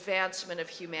to the advancement of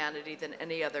humanity than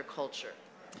any other culture.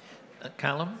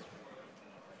 Callum?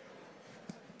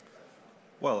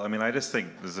 Well, I mean, I just think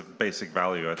there's a basic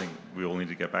value I think we all need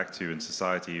to get back to in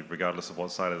society, regardless of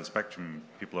what side of the spectrum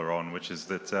people are on, which is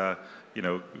that, you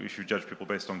know, we should judge people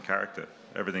based on character.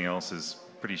 Everything else is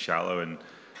pretty shallow. And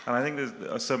I think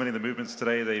there's so many of the movements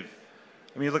today, I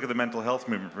mean, you look at the mental health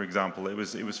movement, for example, it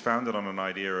was founded on an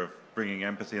idea of bringing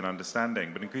empathy and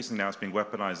understanding, but increasingly now it's being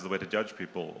weaponized as a way to judge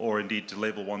people, or indeed to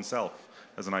label oneself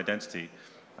as an identity.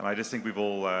 And I just think we've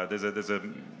all, there's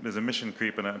a mission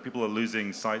creep, and people are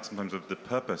losing sight sometimes of the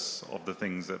purpose of the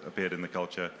things that appeared in the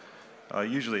culture.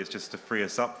 Usually it's just to free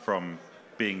us up from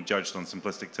being judged on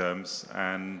simplistic terms,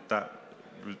 and that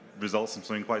results in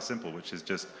something quite simple, which is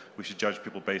just we should judge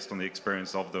people based on the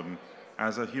experience of them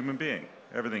as a human being.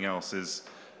 Everything else is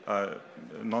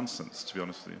nonsense, to be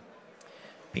honest with you.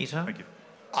 Peter? Thank you.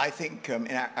 I think,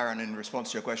 Aaron, in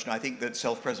response to your question, I think that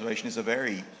self-preservation is a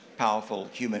very powerful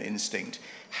human instinct.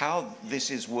 How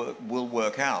this will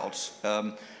work out,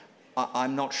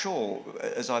 I'm not sure.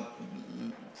 As I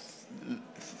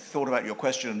thought about your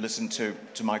question and listened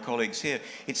to my colleagues here,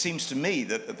 it seems to me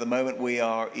that at the moment we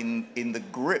are in the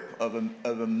grip of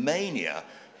a mania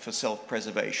for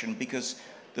self-preservation, because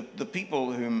the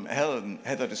people whom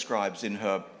Heather describes in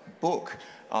her book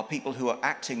are people who are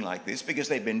acting like this because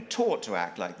they've been taught to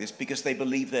act like this, because they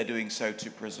believe they're doing so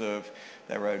to preserve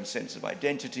their own sense of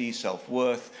identity,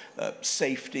 self-worth,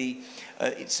 safety.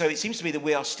 So it seems to me that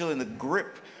we are still in the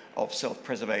grip of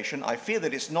self-preservation. I fear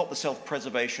that it's not the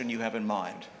self-preservation you have in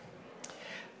mind.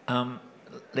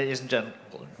 Ladies and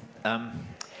gentlemen,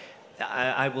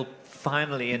 I will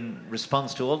finally, in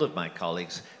response to all of my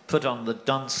colleagues, put on the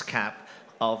dunce cap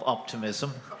of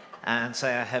optimism and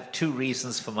say I have two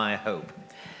reasons for my hope.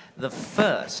 The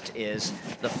first is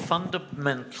the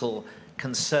fundamental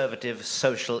conservative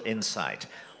social insight: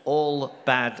 all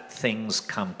bad things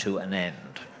come to an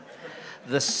end.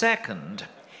 The second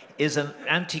is an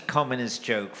anti-communist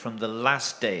joke from the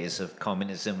last days of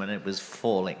communism when it was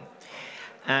falling.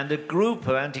 And a group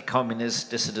of anti-communist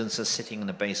dissidents are sitting in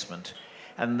a basement,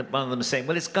 and one of them is saying,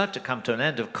 well, it's got to come to an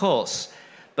end, of course.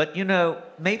 But, you know,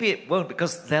 maybe it won't,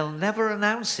 because they'll never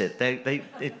announce it. The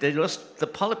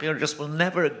Politburo just will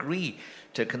never agree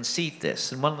to concede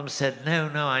this. And one of them said, no,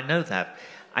 I know that.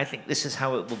 I think this is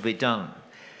how it will be done.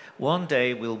 One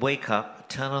day we'll wake up,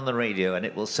 turn on the radio, and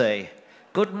it will say,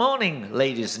 good morning,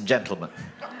 ladies and gentlemen.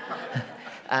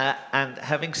 And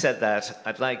having said that,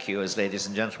 I'd like you, as ladies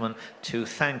and gentlemen, to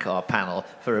thank our panel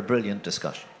for a brilliant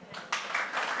discussion.